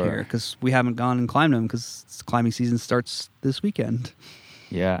enhanced around here, because we haven't gone and climbed them because climbing season starts this weekend.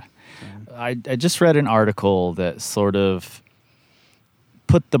 Yeah. I just read an article that sort of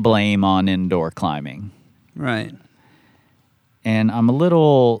put the blame on indoor climbing. Right. And I'm a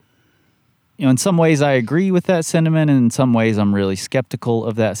little, in some ways I agree with that sentiment, and in some ways I'm really skeptical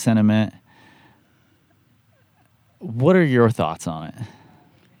of that sentiment. What are your thoughts on it?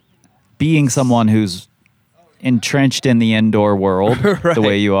 Being someone who's entrenched in the indoor world Right. the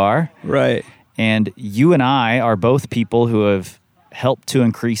way you are. Right. And you and I are both people who have helped to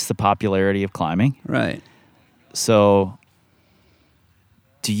increase the popularity of climbing. Right. So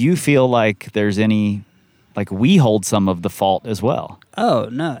do you feel like there's any, like we hold some of the fault as well? Oh,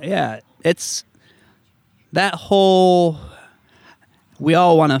 no. Yeah. It's that whole, we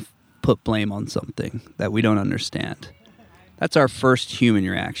all want to put blame on something that we don't understand. That's our first human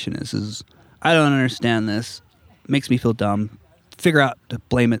reaction is I don't understand this. Makes me feel dumb. Figure out to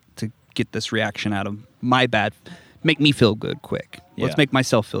blame it to get this reaction out of my bad. Make me feel good quick. Let's Yeah. make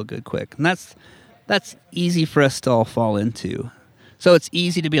myself feel good quick. And that's easy for us to all fall into. So it's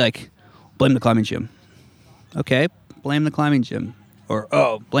easy to be like, blame the climbing gym. Okay, blame the climbing gym. Or,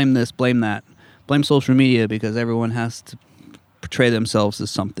 oh, blame this, blame that. Blame social media because everyone has to portray themselves as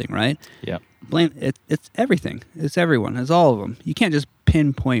something, right? Yeah. Blame it. It's everything. It's everyone. It's all of them. You can't just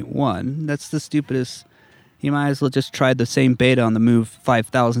pinpoint one. That's the stupidest. You might as well just try the same beta on the move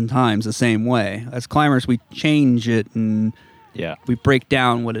 5,000 times the same way. As climbers, we change it and Yeah. we break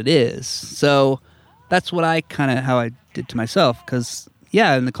down what it is. So that's what how I did to myself. Because,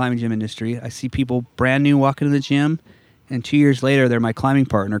 yeah, in the climbing gym industry, I see people brand new walking to the gym, and 2 years later, they're my climbing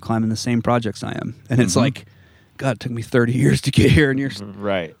partner climbing the same projects I am. And it's like, God, it took me 30 years to get here, and you're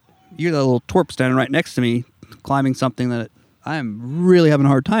Right. the little twerp standing right next to me climbing something that I'm really having a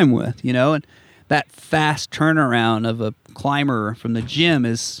hard time with, And that fast turnaround of a climber from the gym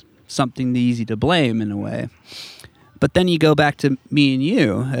is something easy to blame in a way. But then you go back to me and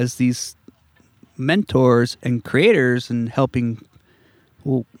you as these mentors and creators and helping,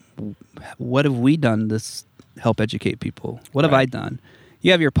 well, what have we done to help educate people? What have I done?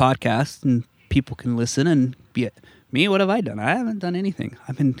 You have your podcast and people can listen and be it. Me, what have I done? I haven't done anything.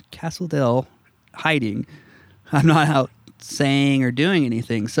 I'm in Castledale hiding. I'm not out saying or doing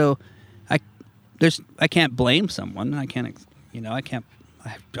anything. So I can't blame someone. I can't,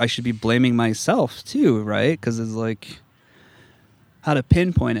 I should be blaming myself too, right? Because it's like how to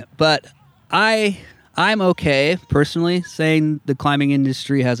pinpoint it. But I'm okay personally saying the climbing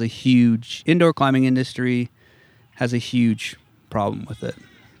industry has indoor climbing industry has a huge problem with it.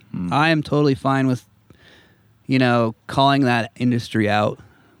 I am totally fine with, calling that industry out.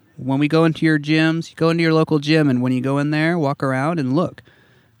 When we go into your gyms, you go into your local gym, and when you go in there, walk around and look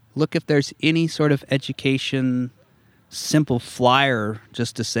if there's any sort of education, simple flyer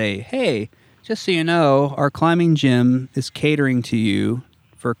just to say, hey, just so you know, our climbing gym is catering to you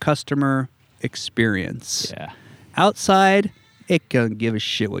for customer experience. Yeah. Outside, it doesn't give a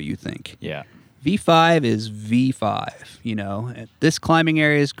shit what you think. Yeah. V5 is V5, This climbing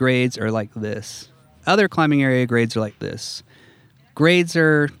area's grades are like this. Other climbing area grades are like this. Grades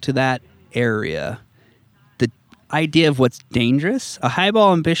are to that area. The idea of what's dangerous, a high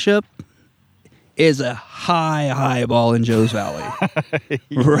ball in Bishop is a high ball in Joe's Valley.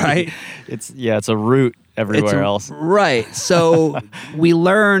 Right? It's a route everywhere else. Right. So we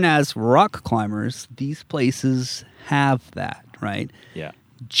learn as rock climbers, these places have that, right? Yeah.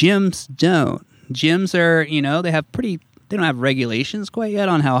 Gyms don't. Gyms are, they don't have regulations quite yet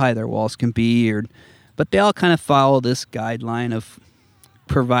on how high their walls can be, but they all kind of follow this guideline of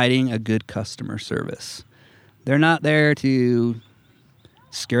providing a good customer service. They're not there to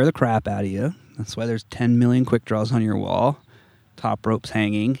scare the crap out of you. That's why there's 10 million quick draws on your wall, top ropes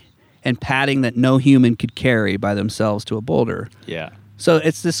hanging, and padding that no human could carry by themselves to a boulder. Yeah. So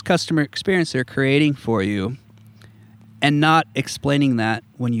it's this customer experience they're creating for you and not explaining that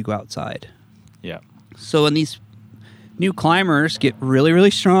when you go outside. Yeah. So when these new climbers get really,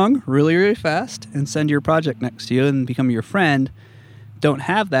 really strong, really, really fast, and send your project next to you and become your friend, don't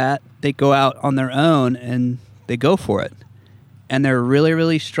have that, they go out on their own and they go for it. And they're really,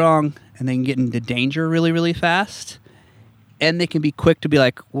 really strong, and they can get into danger really, really fast. And they can be quick to be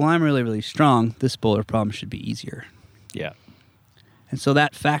like, well, I'm really, really strong. This boulder problem should be easier. Yeah. And so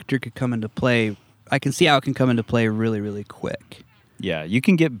that factor could come into play. I can see how it can come into play really, really quick. Yeah. You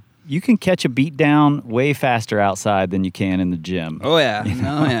can catch a beat down way faster outside than you can in the gym. Oh, yeah.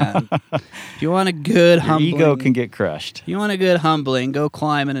 Oh, yeah. If you want a good Your humbling... ego can get crushed. If you want a good humbling, go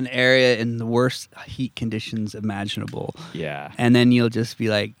climb in an area in the worst heat conditions imaginable. Yeah. And then you'll just be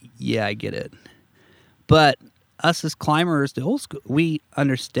like, yeah, I get it. But us as climbers, the old school, we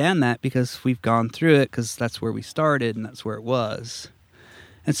understand that because we've gone through it, because that's where we started and that's where it was.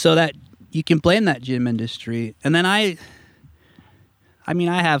 And so that you can blame that gym industry. And then I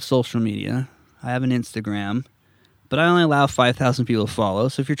have social media. I have an Instagram, but I only allow 5,000 people to follow.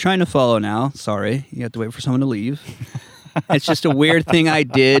 So if you're trying to follow now, sorry, you have to wait for someone to leave. It's just a weird thing I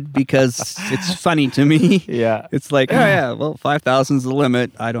did because it's funny to me. Yeah. It's like, oh yeah, well, 5,000 is the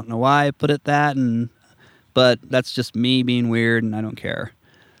limit. I don't know why I put it that, but that's just me being weird, and I don't care.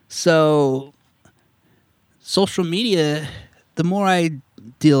 So social media, the more I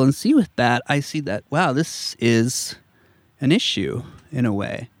deal and see with that, I see that, wow, this is an issue in a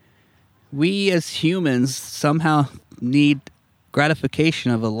way. We as humans somehow need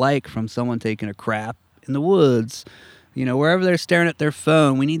gratification of a like from someone taking a crap in the woods. You know, wherever they're staring at their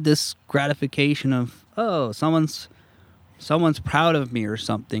phone, we need this gratification of, oh, someone's proud of me or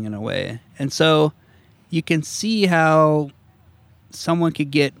something in a way. And so you can see how someone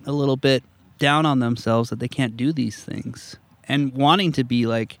could get a little bit down on themselves that they can't do these things and wanting to be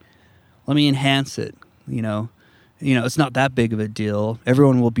like, let me enhance it. You know, it's not that big of a deal.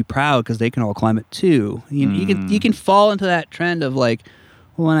 Everyone will be proud because they can all climb it too. You can fall into that trend of like,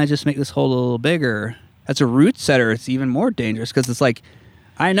 well, when I just make this hole a little bigger, that's a root setter. It's even more dangerous because it's like,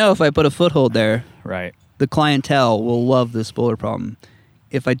 I know if I put a foothold there, Right. the clientele will love this boulder problem.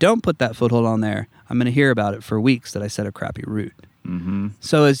 If I don't put that foothold on there, I'm going to hear about it for weeks that I set a crappy route. Mm-hmm.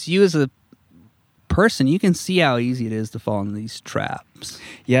 So as a person, you can see how easy it is to fall into these traps.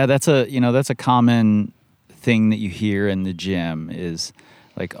 Yeah, that's a common thing that you hear in the gym is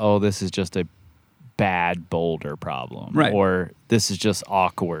like, oh, this is just a bad boulder problem. Right. Or this is just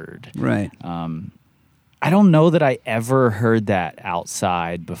awkward. Right. I don't know that I ever heard that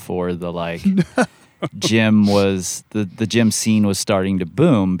outside before the like gym was the gym scene was starting to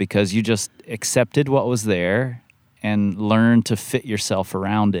boom, because you just accepted what was there and learned to fit yourself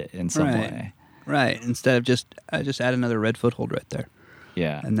around it in some way. Right. Instead of just add another red foothold right there.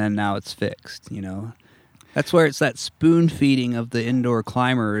 Yeah. And then now it's fixed, you know. That's where it's that spoon feeding of the indoor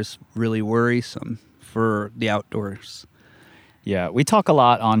climber is really worrisome for the outdoors. Yeah, we talk a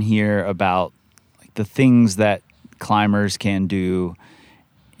lot on here about like the things that climbers can do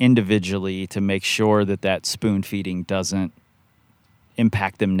individually to make sure that spoon feeding doesn't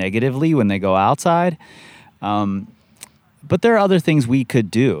impact them negatively when they go outside. But there are other things we could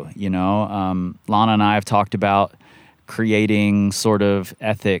do, you know. Lana and I have talked about creating sort of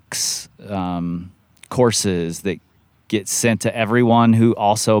ethics courses that get sent to everyone who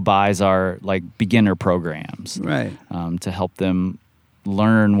also buys our like beginner programs, Right. To help them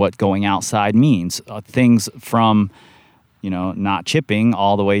learn what going outside means. Things from, you know, not chipping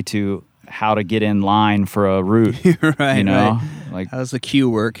all the way to how to get in line for a route. Right. You know, right. like how does the cue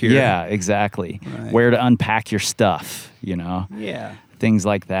work here? Yeah, exactly. Right. Where to unpack your stuff. You know. Yeah. Things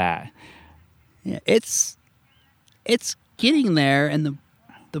like that. Yeah. It's getting there, and the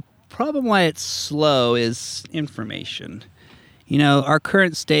problem why it's slow is information. You know, our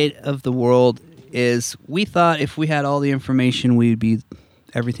current state of the world is we thought if we had all the information,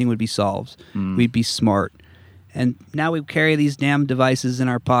 everything would be solved. We'd be smart. And now we carry these damn devices in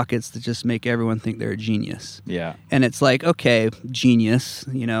our pockets that just make everyone think they're a genius. Yeah. And it's like, okay, genius,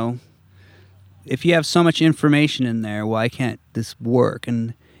 you know, if you have so much information in there, why can't this work?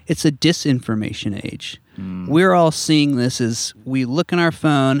 And it's a disinformation age. We're all seeing this as we look in our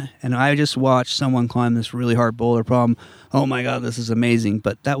phone, and I just watched someone climb this really hard boulder problem. Oh my God, this is amazing.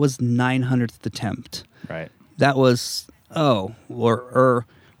 But that was 900th attempt. Right. That was, wow,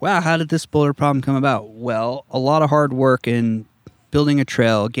 how did this boulder problem come about? Well, a lot of hard work in building a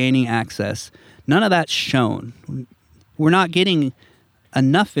trail, gaining access. None of that's shown. We're not getting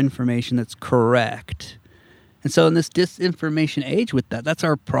enough information that's correct. And so in this disinformation age with that's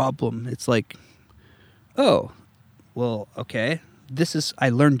our problem. It's like, oh, well, okay, I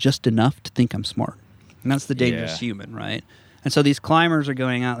learned just enough to think I'm smart. And that's the dangerous human, right? And so these climbers are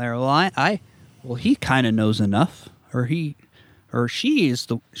going out there, well, he kind of knows enough, or she's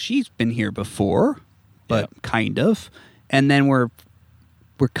been here before, but kind of. And then we're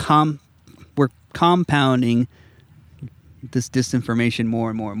compounding this disinformation more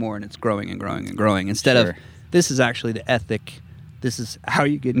and more and more, and it's growing and growing and growing. Instead of, this is actually the ethic. This is how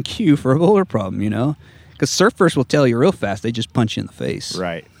you get in queue for a boulder problem, you know? Because surfers will tell you real fast. They just punch you in the face.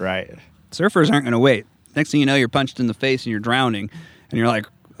 Right. Surfers aren't going to wait. Next thing you know, you're punched in the face and you're drowning, and you're like,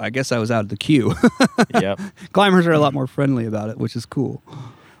 I guess I was out of the queue. Yep. Climbers are a lot more friendly about it, which is cool.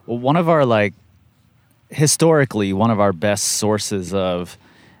 Well, one of our historically, one of our best sources of,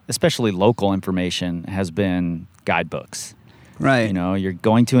 especially local information, has been guidebooks. Right. You know, you're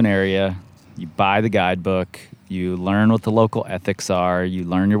going to an area, you buy the guidebook, you learn what the local ethics are, you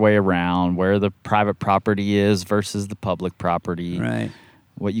learn your way around, where the private property is versus the public property, right?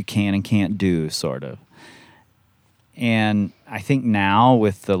 What you can and can't do, sort of. And I think now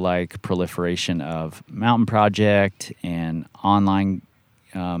with the proliferation of Mountain Project and online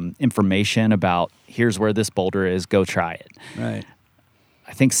information about here's where this boulder is, go try it. Right.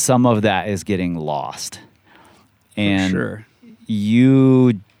 I think some of that is getting lost. And for sure.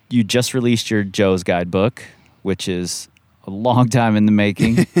 You just released your Joe's Guidebook, which is a long time in the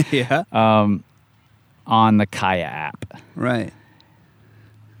making. Yeah. On the Kaya app. Right.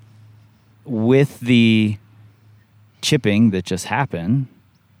 With the chipping that just happened,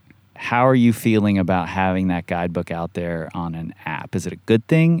 how are you feeling about having that guidebook out there on an app? Is it a good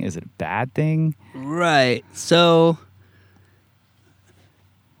thing? Is it a bad thing? Right. So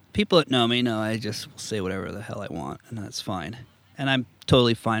people that know me know I just will say whatever the hell I want, and that's fine. And I'm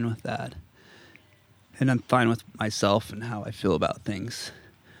totally fine with that. And I'm fine with myself and how I feel about things.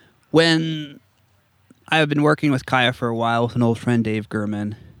 When I've been working with Kaya for a while with an old friend, Dave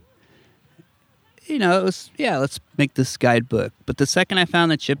Gurman, it was, let's make this guidebook. But the second I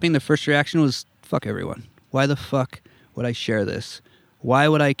found the chipping, the first reaction was, fuck everyone. Why the fuck would I share this? Why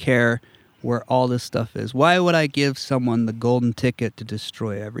would I care where all this stuff is? Why would I give someone the golden ticket to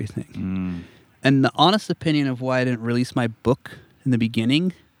destroy everything? And the honest opinion of why I didn't release my book in the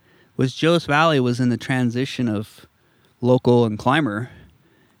beginning was Joe's Valley was in the transition of local and climber.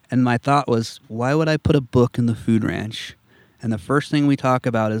 And my thought was, why would I put a book in the food ranch? And the first thing we talk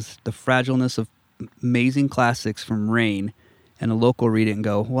about is the fragileness of amazing classics from Rain, and a local read it and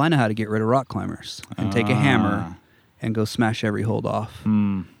go, well, I know how to get rid of rock climbers, and take a hammer and go smash every hold off.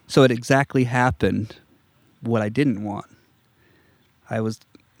 So it exactly happened what I didn't want. It was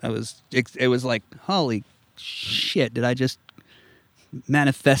like, holy shit, did I just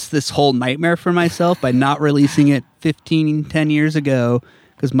manifest this whole nightmare for myself by not releasing it 10 years ago?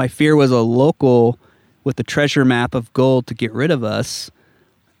 Because my fear was a local with a treasure map of gold to get rid of us.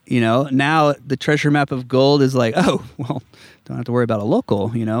 Now the treasure map of gold is like, oh, well, don't have to worry about a local,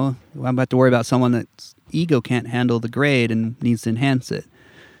 I'm about to worry about someone that's ego can't handle the grade and needs to enhance it.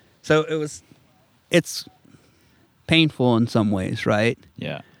 So it's painful in some ways, right?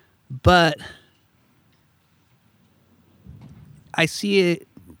 Yeah. But I see it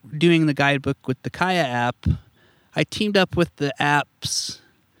doing the guidebook with the Kaya app. I teamed up with the apps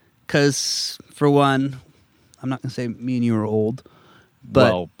because, for one, I'm not going to say me and you are old.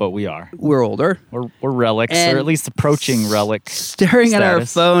 But we are. We're older. We're relics, or at least approaching relic staring status. At our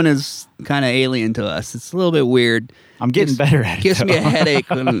phone is kind of alien to us. It's a little bit weird. I'm getting better at it. Gives me a headache.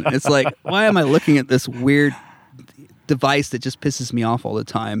 When it's like, why am I looking at this weird device that just pisses me off all the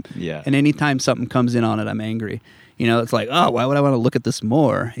time? Yeah. And anytime something comes in on it, I'm angry. It's like, oh, why would I want to look at this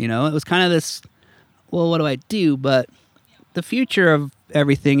more? It was kind of this, well, what do I do? But the future of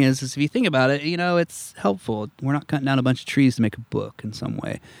everything is if you think about it, it's helpful. We're not cutting down a bunch of trees to make a book in some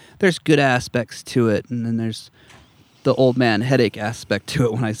way. There's good aspects to it, and then there's the old man headache aspect to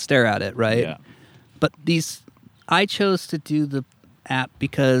it when I stare at it, right? Yeah. But I chose to do the app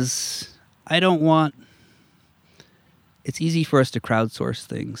because I don't want... It's easy for us to crowdsource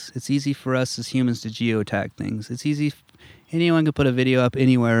things. It's easy for us as humans to geotag things. It's easy... Anyone can put a video up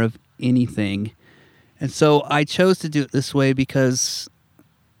anywhere of anything. And so I chose to do it this way because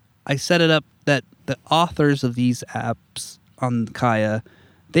I set it up that the authors of these apps on Kaya,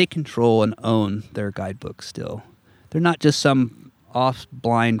 they control and own their guidebook still. They're not just some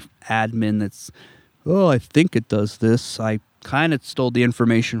off-blind admin that's, oh, I think it does this. I kind of stole the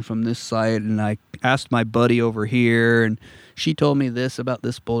information from this site, and I asked my buddy over here, and she told me this about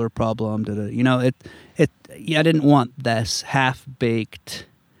this boulder problem. I didn't want this half-baked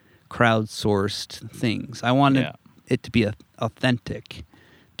crowdsourced things. I wanted it to be authentic,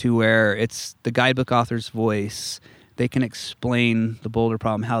 to where it's the guidebook author's voice. They can explain the boulder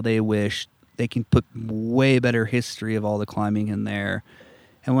problem how they wish. They can put way better history of all the climbing in there.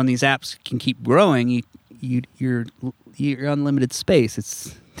 And when these apps can keep growing, you're unlimited space.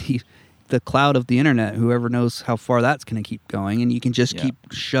 It's the cloud of the internet. Whoever knows how far that's going to keep going, and you can just keep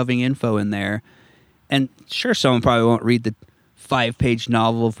shoving info in there. And sure, someone probably won't read the 5-page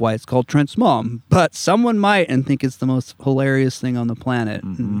novel of why it's called Trent's Mom, but someone might and think it's the most hilarious thing on the planet.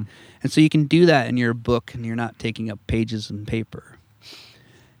 Mm-hmm. And so you can do that in your book, and you're not taking up pages and paper.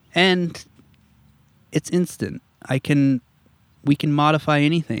 And it's instant. We can modify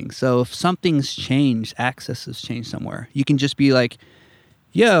anything. So if something's changed, access has changed somewhere, you can just be like,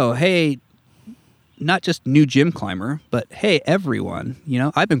 yo, hey, not just new gym climber, but hey, everyone,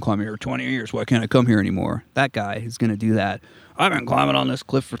 I've been climbing here for 20 years. Why can't I come here anymore? That guy is going to do that. I've been climbing on this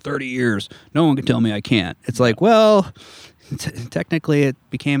cliff for 30 years. No one can tell me I can't. It's like, well, technically it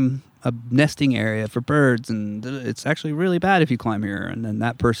became a nesting area for birds, and it's actually really bad if you climb here. And then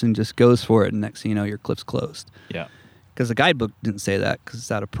that person just goes for it, and next thing you know, your cliff's closed. Yeah. Because the guidebook didn't say that, because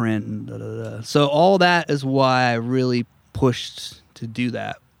it's out of print. And So all that is why I really pushed to do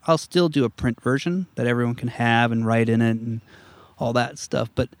that. I'll still do a print version that everyone can have and write in it and all that stuff.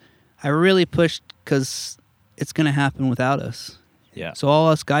 But I really pushed because it's going to happen without us. Yeah. So all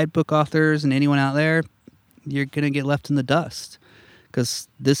us guidebook authors and anyone out there, you're going to get left in the dust, because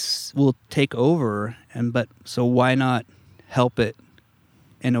this will take over. So why not help it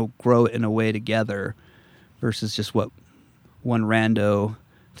and grow it in a way together versus just what one rando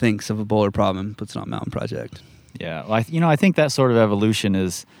thinks of a boulder problem and puts it on Mountain Project. Yeah, well, I think that sort of evolution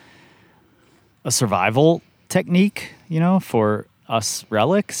is a survival technique, for us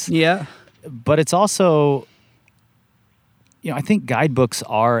relics. Yeah. But it's also, I think guidebooks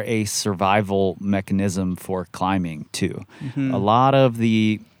are a survival mechanism for climbing too. Mm-hmm. A lot of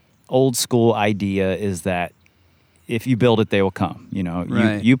the old school idea is that if you build it, they will come.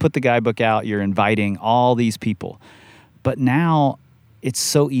 Right. You put the guidebook out, you're inviting all these people. But now it's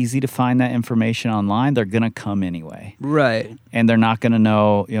so easy to find that information online. They're going to come anyway. Right. And they're not going to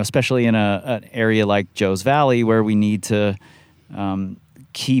know, especially in an area like Joe's Valley, where we need to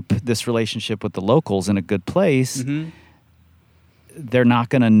keep this relationship with the locals in a good place. Mm-hmm. They're not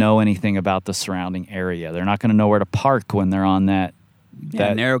going to know anything about the surrounding area. They're not going to know where to park when they're on that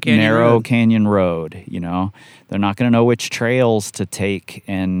narrow canyon road. They're not going to know which trails to take.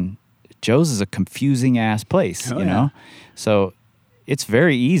 And Joe's is a confusing ass place, Yeah. So it's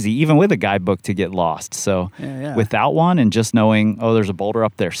very easy, even with a guidebook, to get lost. So without one and just knowing, there's a boulder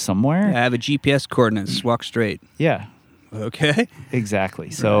up there somewhere. Yeah, I have a GPS coordinates. Walk straight. Yeah. Okay. Exactly.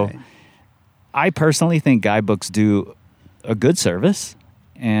 So I personally think guidebooks do a good service,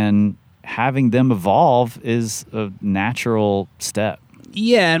 and having them evolve is a natural step.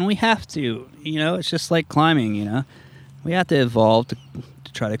 Yeah, and we have to. It's just like climbing, We have to evolve to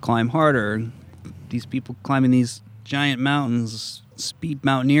try to climb harder. These people climbing these giant mountains, speed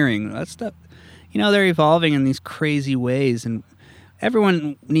mountaineering, that stuff, they're evolving in these crazy ways, and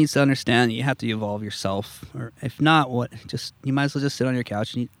everyone needs to understand that you have to evolve yourself, or if not, you might as well just sit on your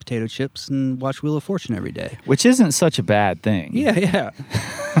couch and eat potato chips and watch Wheel of Fortune every day. Which isn't such a bad thing. Yeah.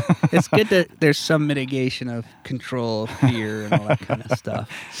 It's good that there's some mitigation of control, fear, and all that kind of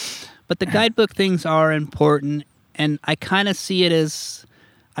stuff. But the guidebook things are important, and I kind of see it as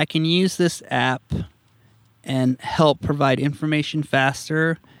I can use this app and help provide information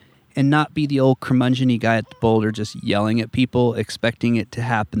faster and not be the old curmudgeon-y guy at the boulder just yelling at people, expecting it to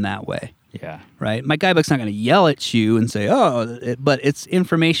happen that way. Yeah. Right? My guidebook's not going to yell at you and say, but it's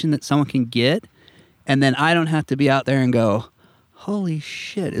information that someone can get, and then I don't have to be out there and go, holy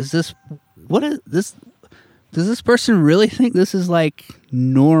shit, what is this? Does this person really think this is like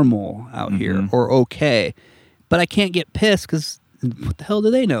normal out here or okay? But I can't get pissed because what the hell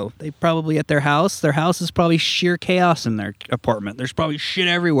do they know? They probably at their house is probably sheer chaos in their apartment. There's probably shit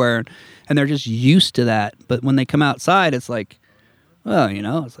everywhere, and they're just used to that. But when they come outside, it's like,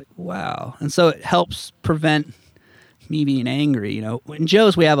 it's like, wow. And so it helps prevent me being angry. In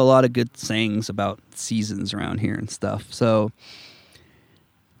Joe's, we have a lot of good sayings about seasons around here and stuff. So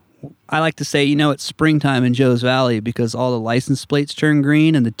I like to say, it's springtime in Joe's Valley because all the license plates turn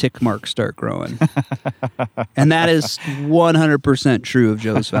green and the tick marks start growing. And that is 100% true of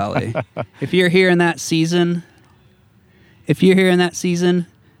Joe's Valley. If you're here in that season,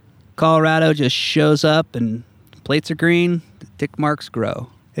 Colorado just shows up and plates are green, the tick marks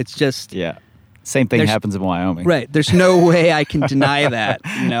grow. It's just... Yeah. Same thing happens in Wyoming. Right. There's no way I can deny that.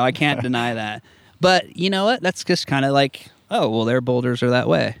 I can't deny that. But you know what? That's just kind of like, their boulders are that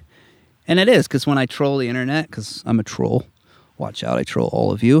way. And it is, because when I troll the internet, because I'm a troll, watch out, I troll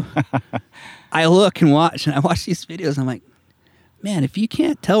all of you. I look and watch these videos, and I'm like, man, if you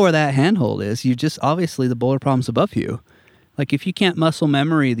can't tell where that handhold is, you just, obviously the boulder problem's above you. Like, if you can't muscle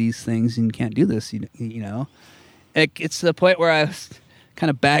memory these things and you can't do this, you know. It's to the point where I was kind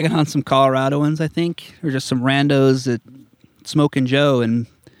of bagging on some Coloradoans, I think, or just some randos that smoking Joe, and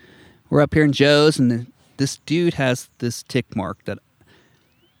we're up here in Joe's, and this dude has this tick mark that,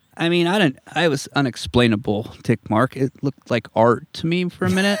 I mean, I was unexplainable tick mark. It looked like art to me for a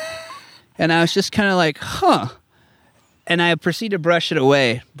minute. And I was just kind of like, huh. And I proceeded to brush it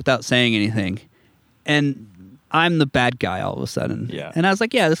away without saying anything. And I'm the bad guy all of a sudden. Yeah. And I was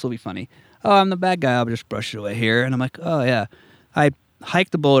like, yeah, this will be funny. Oh, I'm the bad guy. I'll just brush it away here. And I'm like, oh, yeah. I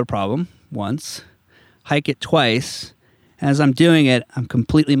hiked the boulder problem once, hike it twice. As I'm doing it, I'm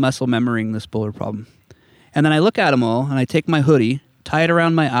completely muscle memorying this boulder problem. And then I look at them all, and I take my hoodie, tie it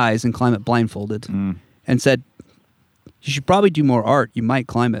around my eyes, and climb it blindfolded. And said, you should probably do more art. You might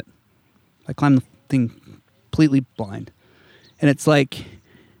climb it. I climbed the thing completely blind. And it's like,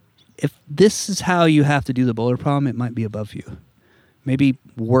 if this is how you have to do the boulder problem, it might be above you. Maybe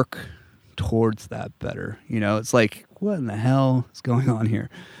work towards that better. You know, it's like, what in the hell is going on here?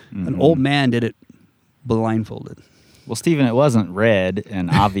 An old man did it blindfolded. Well, Stephen, it wasn't red and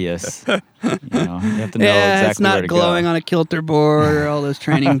obvious. You know, you have to know exactly it's not where to glowing go. on a kilter board or all those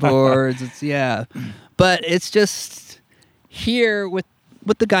training boards. It's but it's just here with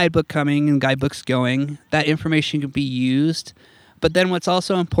the guidebook coming and guidebooks going, that information can be used. But then what's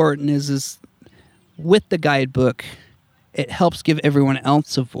also important is with the guidebook, it helps give everyone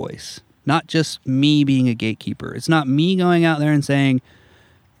else a voice, not just me being a gatekeeper. It's not me going out there and saying,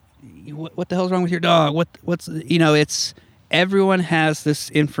 what the hell's wrong with your dog? What's it's everyone has this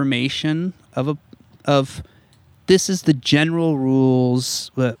information of this is the general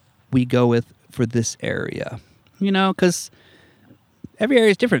rules that we go with for this area. You know, because every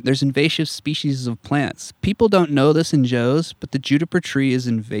area is different. There's invasive species of plants. People don't know this in Joe's, but the juniper tree is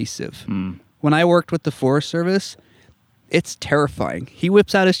invasive. When I worked with the Forest Service, it's terrifying. He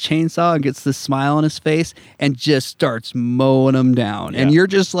whips out his chainsaw and gets this smile on his face and just starts mowing them down. Yeah. And you're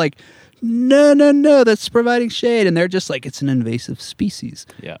just like, no, that's providing shade. And they're just like, it's an invasive species.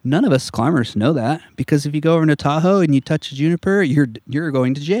 Yeah. None of us climbers know that, because if you go over into Tahoe and you touch a juniper, you're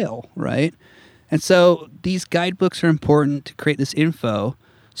going to jail, right? And so these guidebooks are important to create this info.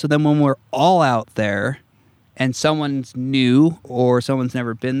 So then when we're all out there and someone's new or someone's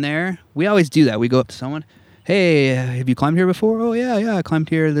never been there, we always do that. We go up to someone, hey, have you climbed here before? Oh, yeah, I climbed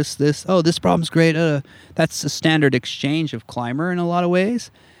here, this. Oh, this problem's great. That's a standard exchange of climber in a lot of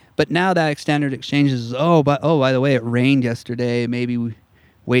ways. But now that standard exchange is, by the way, it rained yesterday. Maybe we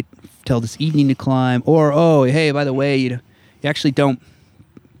wait till this evening to climb. Or, oh, hey, by the way, you actually don't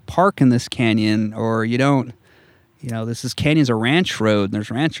park in this canyon, or you don't, this canyon's a ranch road and there's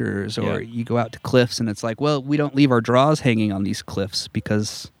ranchers, or you go out to cliffs and it's like, well, we don't leave our draws hanging on these cliffs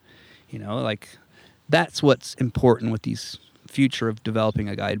because, that's what's important with these future of developing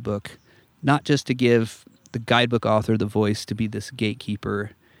a guidebook, not just to give the guidebook author the voice to be this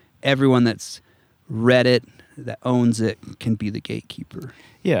gatekeeper. Everyone that's read it, that owns it, can be the gatekeeper.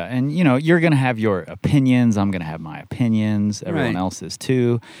 Yeah, and you're going to have your opinions. I'm going to have my opinions. Everyone else is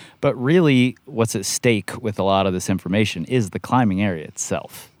too. But really, what's at stake with a lot of this information is the climbing area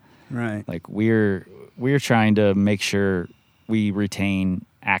itself. Right. Like we're trying to make sure we retain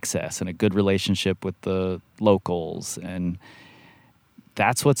access and a good relationship with the locals, and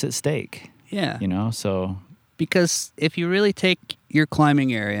that's what's at stake. Yeah. So because if you really take your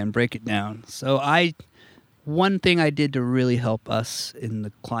climbing area and break it down, one thing I did to really help us in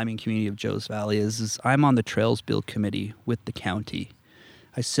the climbing community of Joe's Valley is I'm on the Trails Build Committee with the county.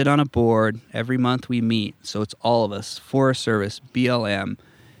 I sit on a board. Every month we meet, so it's all of us, Forest Service, BLM,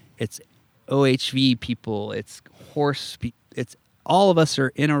 it's OHV people, it's it's all of us are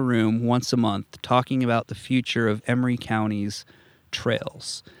in a room once a month talking about the future of Emery County's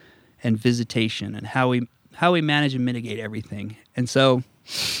trails and visitation and how we manage and mitigate everything. And so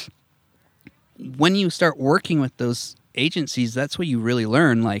when you start working with those agencies, that's what you really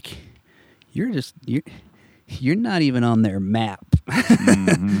learn. Like, you're not even on their map.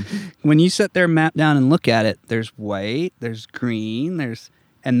 When you set their map down and look at it, there's white, there's green,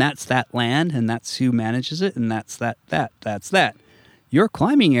 and that's that land, and that's who manages it, and that's that. Your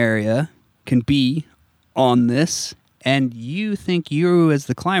climbing area can be on this, and you think you, as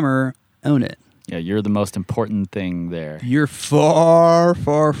the climber, own it. yeah, you're the most important thing there. You're far,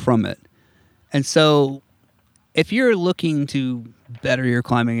 far from it. And so if you're looking to better your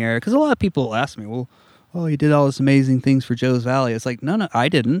climbing area, because a lot of people ask me, well, oh, you did all this amazing things for Joe's Valley. It's like, no, I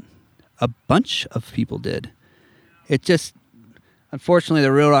didn't. a bunch of people did. It just, unfortunately,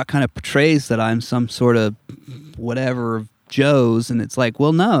 the Real Rock kind of portrays that I'm some sort of whatever Joe's, and it's like,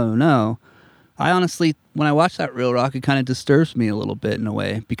 well, no. I honestly, when I watch that Real Rock, it kind of disturbs me a little bit in a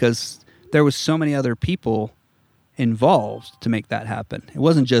way, because there was so many other people involved to make that happen. It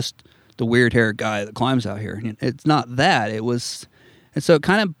wasn't just the weird haired guy that climbs out here. It's not that. It was, and so it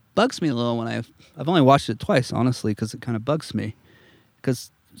kind of bugs me a little when I've only watched it twice, honestly, because it kind of bugs me,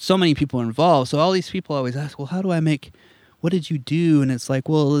 because so many people are involved. So all these people always ask, well, how do I make, what did you do? And it's like,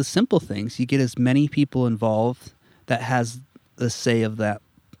 well, the simple things. You get as many people involved that has the say of that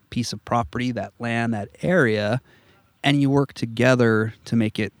piece of property, that land, that area, and you work together to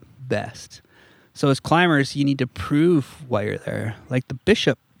make it best. So as climbers, you need to prove why you're there. Like the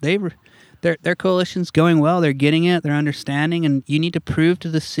Bishop, their coalition's going well. They're getting it. They're understanding. And you need to prove to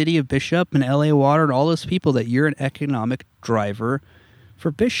the city of Bishop and LA Water and all those people that you're an economic driver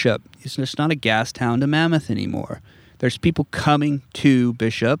for Bishop. It's just not a gas town to Mammoth anymore. There's people coming to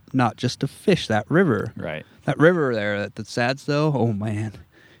Bishop, not just to fish that river. Right. That river there, the SADS though, oh man,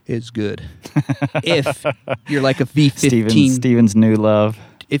 is good. If you're like a V15. Steven's new love.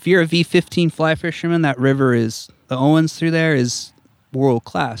 If you're a V15 fly fisherman, that river is, the Owens through there is world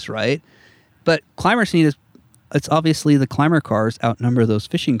class, right? But climbers need, it's obviously the climber cars outnumber those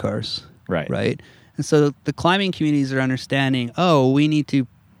fishing cars. Right? And so the climbing communities are understanding, oh, we need to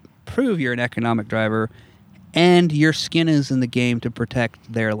prove you're an economic driver and your skin is in the game to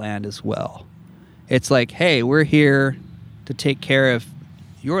protect their land as well. It's like, hey, we're here to take care of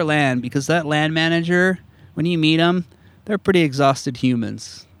your land, because that land manager, when you meet them, they're pretty exhausted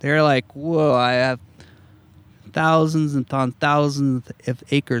humans. They're like, whoa, I have thousands and thousands of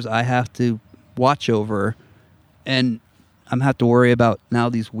acres I have to watch over, and I'm have to worry about now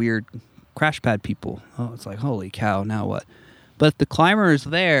these weird crash pad people. Oh, it's like, holy cow, now what? But if the climber is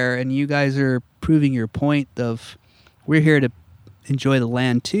there and you guys are proving your point of we're here to enjoy the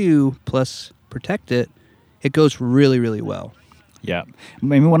land too, plus protect it, it goes really, really well. Yeah. I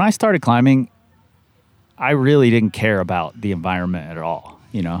mean, when I started climbing, I really didn't care about the environment at all.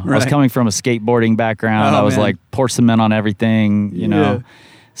 You know, I was coming from a skateboarding background. I was like, pour cement on everything, you know,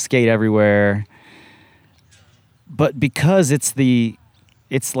 skate everywhere. But because it's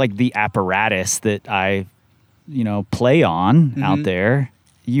like the apparatus that I, you know, play on out there,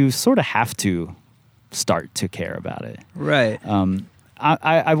 you sort of have to start to care about it. Right.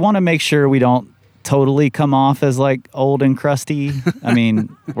 I want to make sure we don't totally come off as like old and crusty. I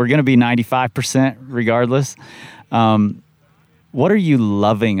mean, we're going to be 95% regardless. What are you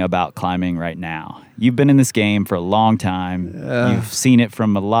loving about climbing right now? You've been in this game for a long time. You've seen it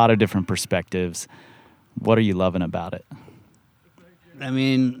from a lot of different perspectives. What are you loving about it? I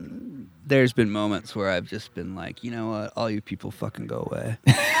mean, there's been moments where I've just been like, you know what, all you people fucking go away.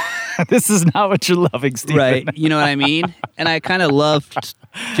 This is not what you're loving, Steven. Right. You know what I mean? And I kind of loved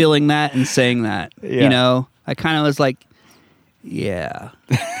feeling that and saying that. Yeah. You know, I kind of was like, yeah,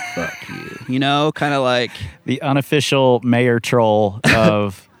 fuck you. You know, kind of like the unofficial mayor troll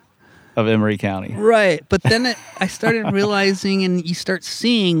of Emory County. Right. But then I started realizing, and you start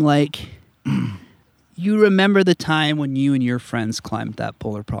seeing, like, you remember the time when you and your friends climbed that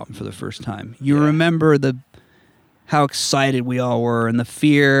polar problem for the first time. You remember how excited we all were, and the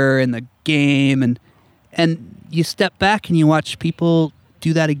fear and the game, and you step back and you watch people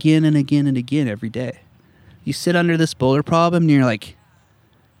do that again and again and again every day. You sit under this boulder problem and you're like,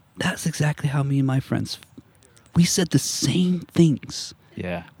 that's exactly how me and my friends, we said the same things.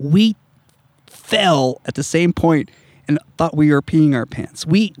 Yeah. We fell at the same point and thought we were peeing our pants.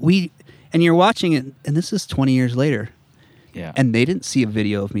 And you're watching it, and this is 20 years later. Yeah. And they didn't see a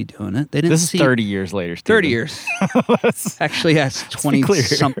video of me doing it. They didn't This is 30 years later, Steven. 30 years. Actually, yes, 20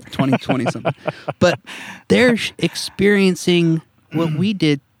 something. But they're experiencing what we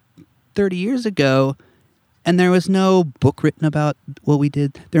did 30 years ago, and there was no book written about what we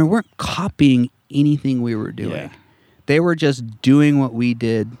did. They weren't copying anything we were doing. Yeah. They were just doing what we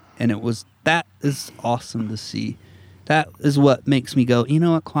did, and that is awesome to see. That is what makes me go, you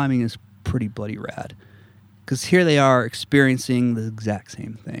know what, climbing is pretty bloody rad. Because here they are experiencing the exact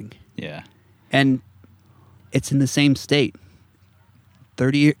same thing. Yeah. And it's in the same state.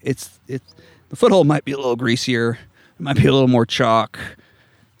 30 years, it's the foothold might be a little greasier. It might be a little more chalk.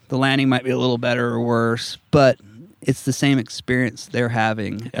 The landing might be a little better or worse. But it's the same experience they're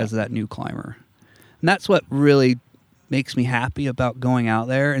having as that new climber. And that's what really makes me happy about going out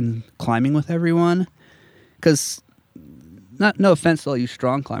there and climbing with everyone. Because, no offense to all you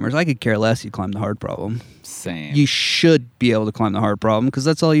strong climbers, I could care less you climb the hard problem. Same. You should be able to climb the hard problem because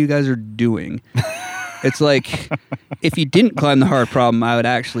that's all you guys are doing. It's like, if you didn't climb the hard problem, I would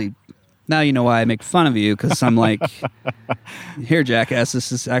actually Now you know why I make fun of you, because I'm like, here, jackass,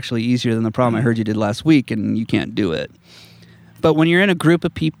 this is actually easier than the problem I heard you did last week, and you can't do it. But when you're in a group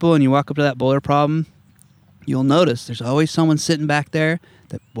of people and you walk up to that boulder problem, you'll notice there's always someone sitting back there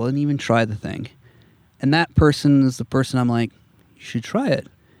that wouldn't even try the thing. And that person is the person I'm like, you should try it.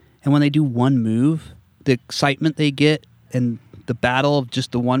 And when they do one move, the excitement they get and the battle of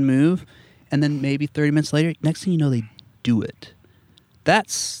just the one move, and then maybe 30 minutes later, next thing you know, they do it.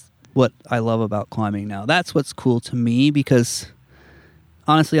 That's what I love about climbing now. That's what's cool to me, because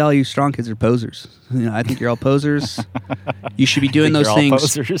honestly, all you strong kids are posers. I think you're all posers. You should be doing those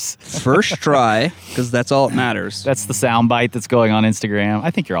things first try, because that's all that matters. That's the soundbite that's going on Instagram.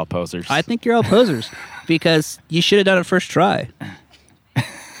 I think you're all posers. I think you're all posers, because you should have done it first try.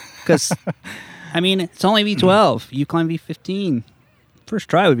 Because, it's only V12. You climb V15. First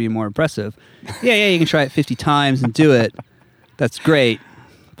try would be more impressive. Yeah, you can try it 50 times and do it. That's great.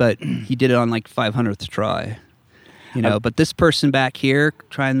 But he did it on like 500th try. But this person back here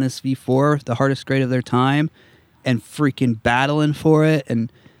trying this V4, the hardest grade of their time, and freaking battling for it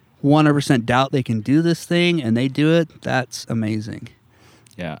and 100% doubt they can do this thing, and they do it, that's amazing.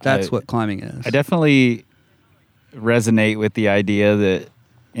 Yeah. That's what climbing is. I definitely resonate with the idea that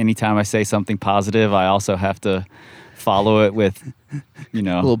anytime I say something positive, I also have to follow it with, a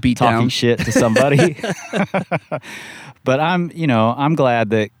little beat talking down. shit to somebody. But I'm glad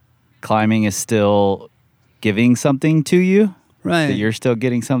that climbing is still giving something to you. Right. That you're still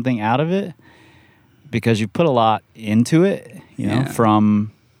getting something out of it, because you put a lot into it,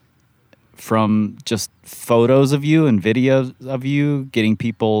 from just photos of you and videos of you, getting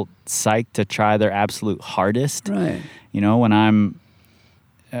people psyched to try their absolute hardest. Right. When I'm,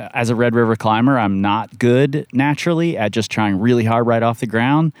 as a Red River climber, I'm not good naturally at just trying really hard right off the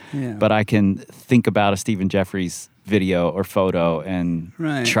ground, but I can think about a Stephen Jeffries video or photo and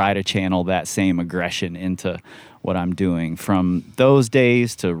try to channel that same aggression into what I'm doing. From those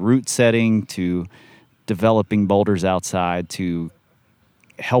days to route setting to developing boulders outside to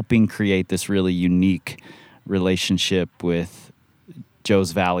helping create this really unique relationship with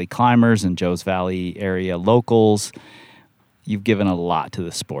Joe's Valley climbers and Joe's Valley area locals. You've given a lot to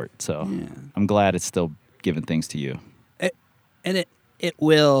the sport, so I'm glad it's still giving things to you. And it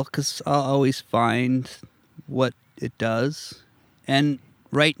will, because I'll always find what it does. And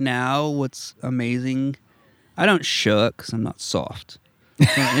right now, what's amazing, I don't show it because I'm not soft.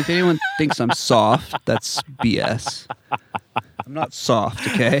 And if anyone thinks I'm soft, that's BS. I'm not soft,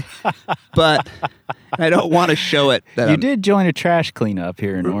 okay? But I don't want to show it. That you did join a trash cleanup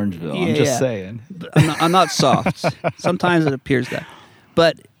here in Orangeville. I'm just saying. But I'm not soft. Sometimes it appears that.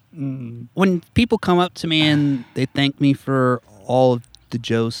 But when people come up to me and they thank me for all of the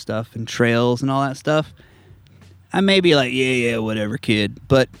Joe stuff and trails and all that stuff, I may be like, yeah, whatever, kid.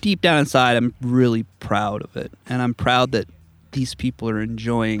 But deep down inside, I'm really proud of it. And I'm proud that these people are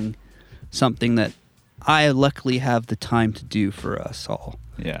enjoying something that I luckily have the time to do for us all.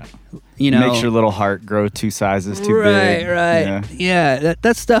 Yeah. Makes your little heart grow 2 sizes too big. Right. Yeah.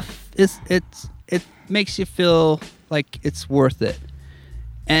 That stuff it makes you feel like it's worth it.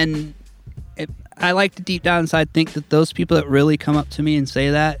 And I like to deep down inside think that those people that really come up to me and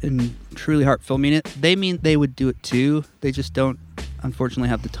say that and truly heartfelt mean it, they mean they would do it too. They just don't, unfortunately,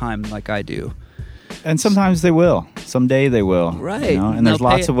 have the time like I do. And sometimes they will. Someday they will. Right. And there's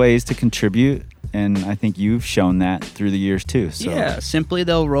lots of ways to contribute. And I think you've shown that through the years too. So. Yeah, simply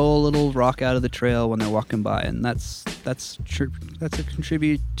they'll roll a little rock out of the trail when they're walking by, and that's a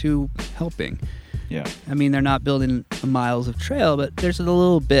contribute to helping. Yeah. They're not building miles of trail, but there's the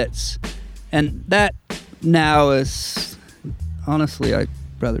little bits. And that now is, honestly, I'd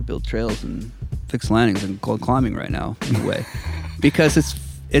rather build trails and fix landings than cold climbing right now, in a way. Because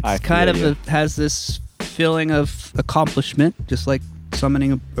it's kind of has this feeling of accomplishment, just like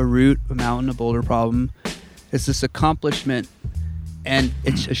summoning a route, a mountain, a boulder problem. It's this accomplishment, and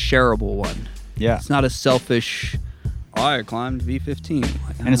it's a shareable one. Yeah. It's not a selfish, I climbed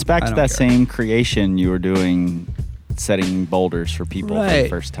V15. And it's back to that same creation you were doing, setting boulders for people for the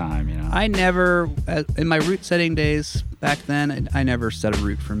first time, I never, in my route setting days back then, I never set a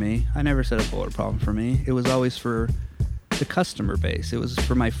route for me. I never set a boulder problem for me. It was always for the customer base. It was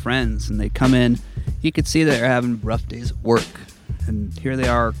for my friends, and they come in. You could see that they're having rough days at work, and here they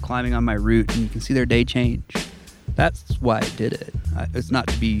are climbing on my route, and you can see their day change. That's why I did it. It's not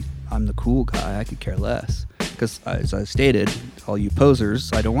to be, I'm the cool guy. I could care less. Because, as I stated, all you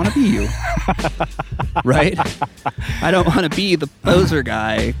posers, I don't want to be you. Right? I don't want to be the poser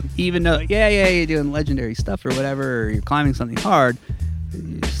guy, even though, you're doing legendary stuff or whatever, or you're climbing something hard,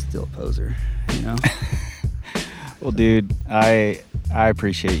 you're still a poser, Well, dude, I I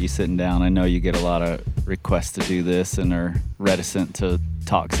appreciate you sitting down. I know you get a lot of requests to do this and are reticent to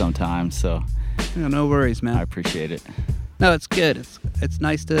talk sometimes, so Yeah, no worries, man. I appreciate it. No, it's good. It's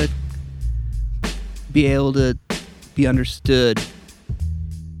nice to be able to be understood.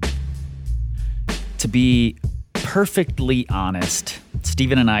 To be perfectly honest,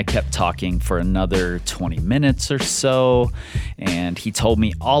 Steven and I kept talking for another 20 minutes or so, and he told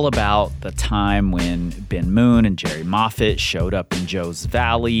me all about the time when Ben Moon and Jerry Moffat showed up in Joe's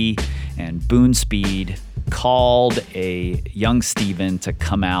Valley, and Boone Speed called a young Steven to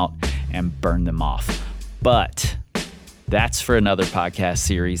come out and burn them off. But that's for another podcast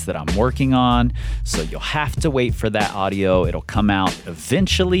series that I'm working on, so you'll have to wait for that audio. It'll come out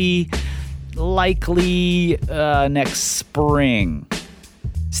eventually, likely next spring.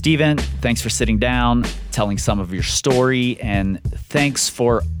 Steven, thanks for sitting down, telling some of your story, and thanks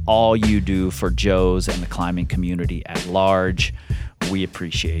for all you do for Joe's and the climbing community at large. We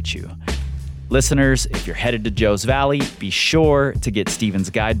appreciate you. Listeners, if you're headed to Joe's Valley, be sure to get Steven's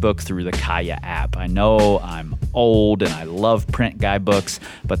guidebook through the Kaya app. I know I'm old and I love print guidebooks,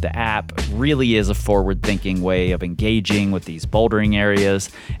 but the app really is a forward-thinking way of engaging with these bouldering areas,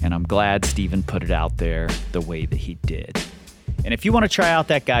 and I'm glad Steven put it out there the way that he did. And if you want to try out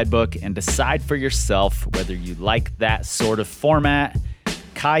that guidebook and decide for yourself whether you like that sort of format,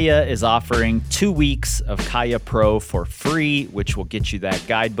 Kaya is offering 2 weeks of Kaya Pro for free, which will get you that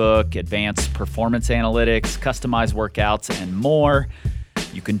guidebook, advanced performance analytics, customized workouts, and more.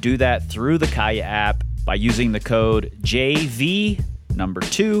 You can do that through the Kaya app by using the code JV2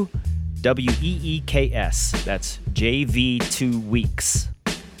 WEEKS. That's JV2 weeks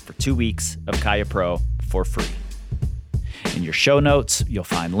for 2 weeks of Kaya Pro for free. In your show notes, you'll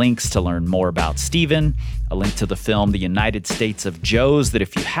find links to learn more about Steven, a link to the film The United States of Joe's that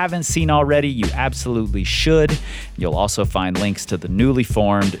if you haven't seen already, you absolutely should. You'll also find links to the newly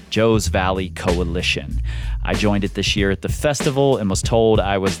formed Joe's Valley Coalition. I joined it this year at the festival and was told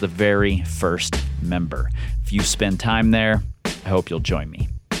I was the very first member. If you spend time there, I hope you'll join me.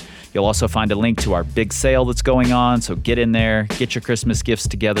 You'll also find a link to our big sale that's going on, so get in there, get your Christmas gifts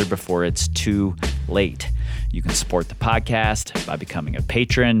together before it's too late. You can support the podcast by becoming a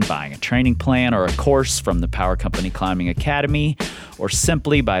patron, buying a training plan or a course from the Power Company Climbing Academy, or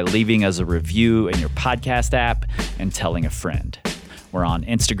simply by leaving us a review in your podcast app and telling a friend. We're on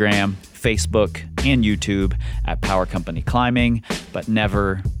Instagram, Facebook, and YouTube at Power Company Climbing, but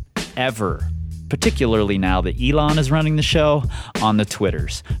never, ever, particularly now that Elon is running the show, on the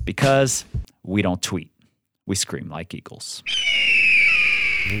Twitters, because we don't tweet. We scream like eagles.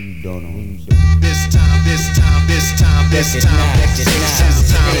 You don't know. This time, this time, this time, this time, this time,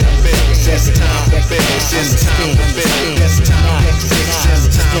 this time, this time, this time, this time, power, this time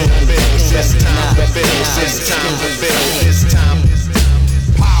to build power, this time to build power, this time to build power.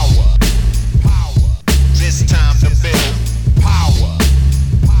 This time to build power.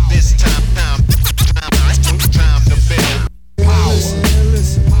 This time to build power.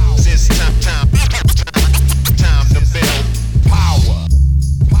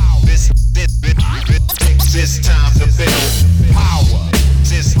 This time to build power. This time to build power.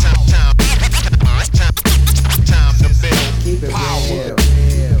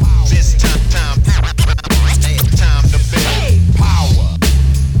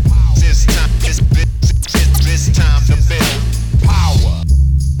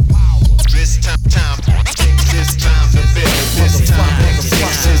 This time to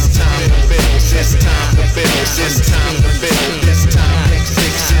build. This time to build. This time to build. This time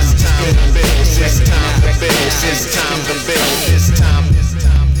to build. This time to build. This time to build. This time.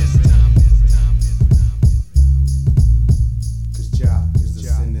 Cause Jah is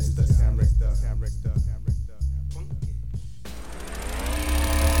the sinister character.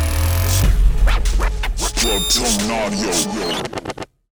 Structural audio.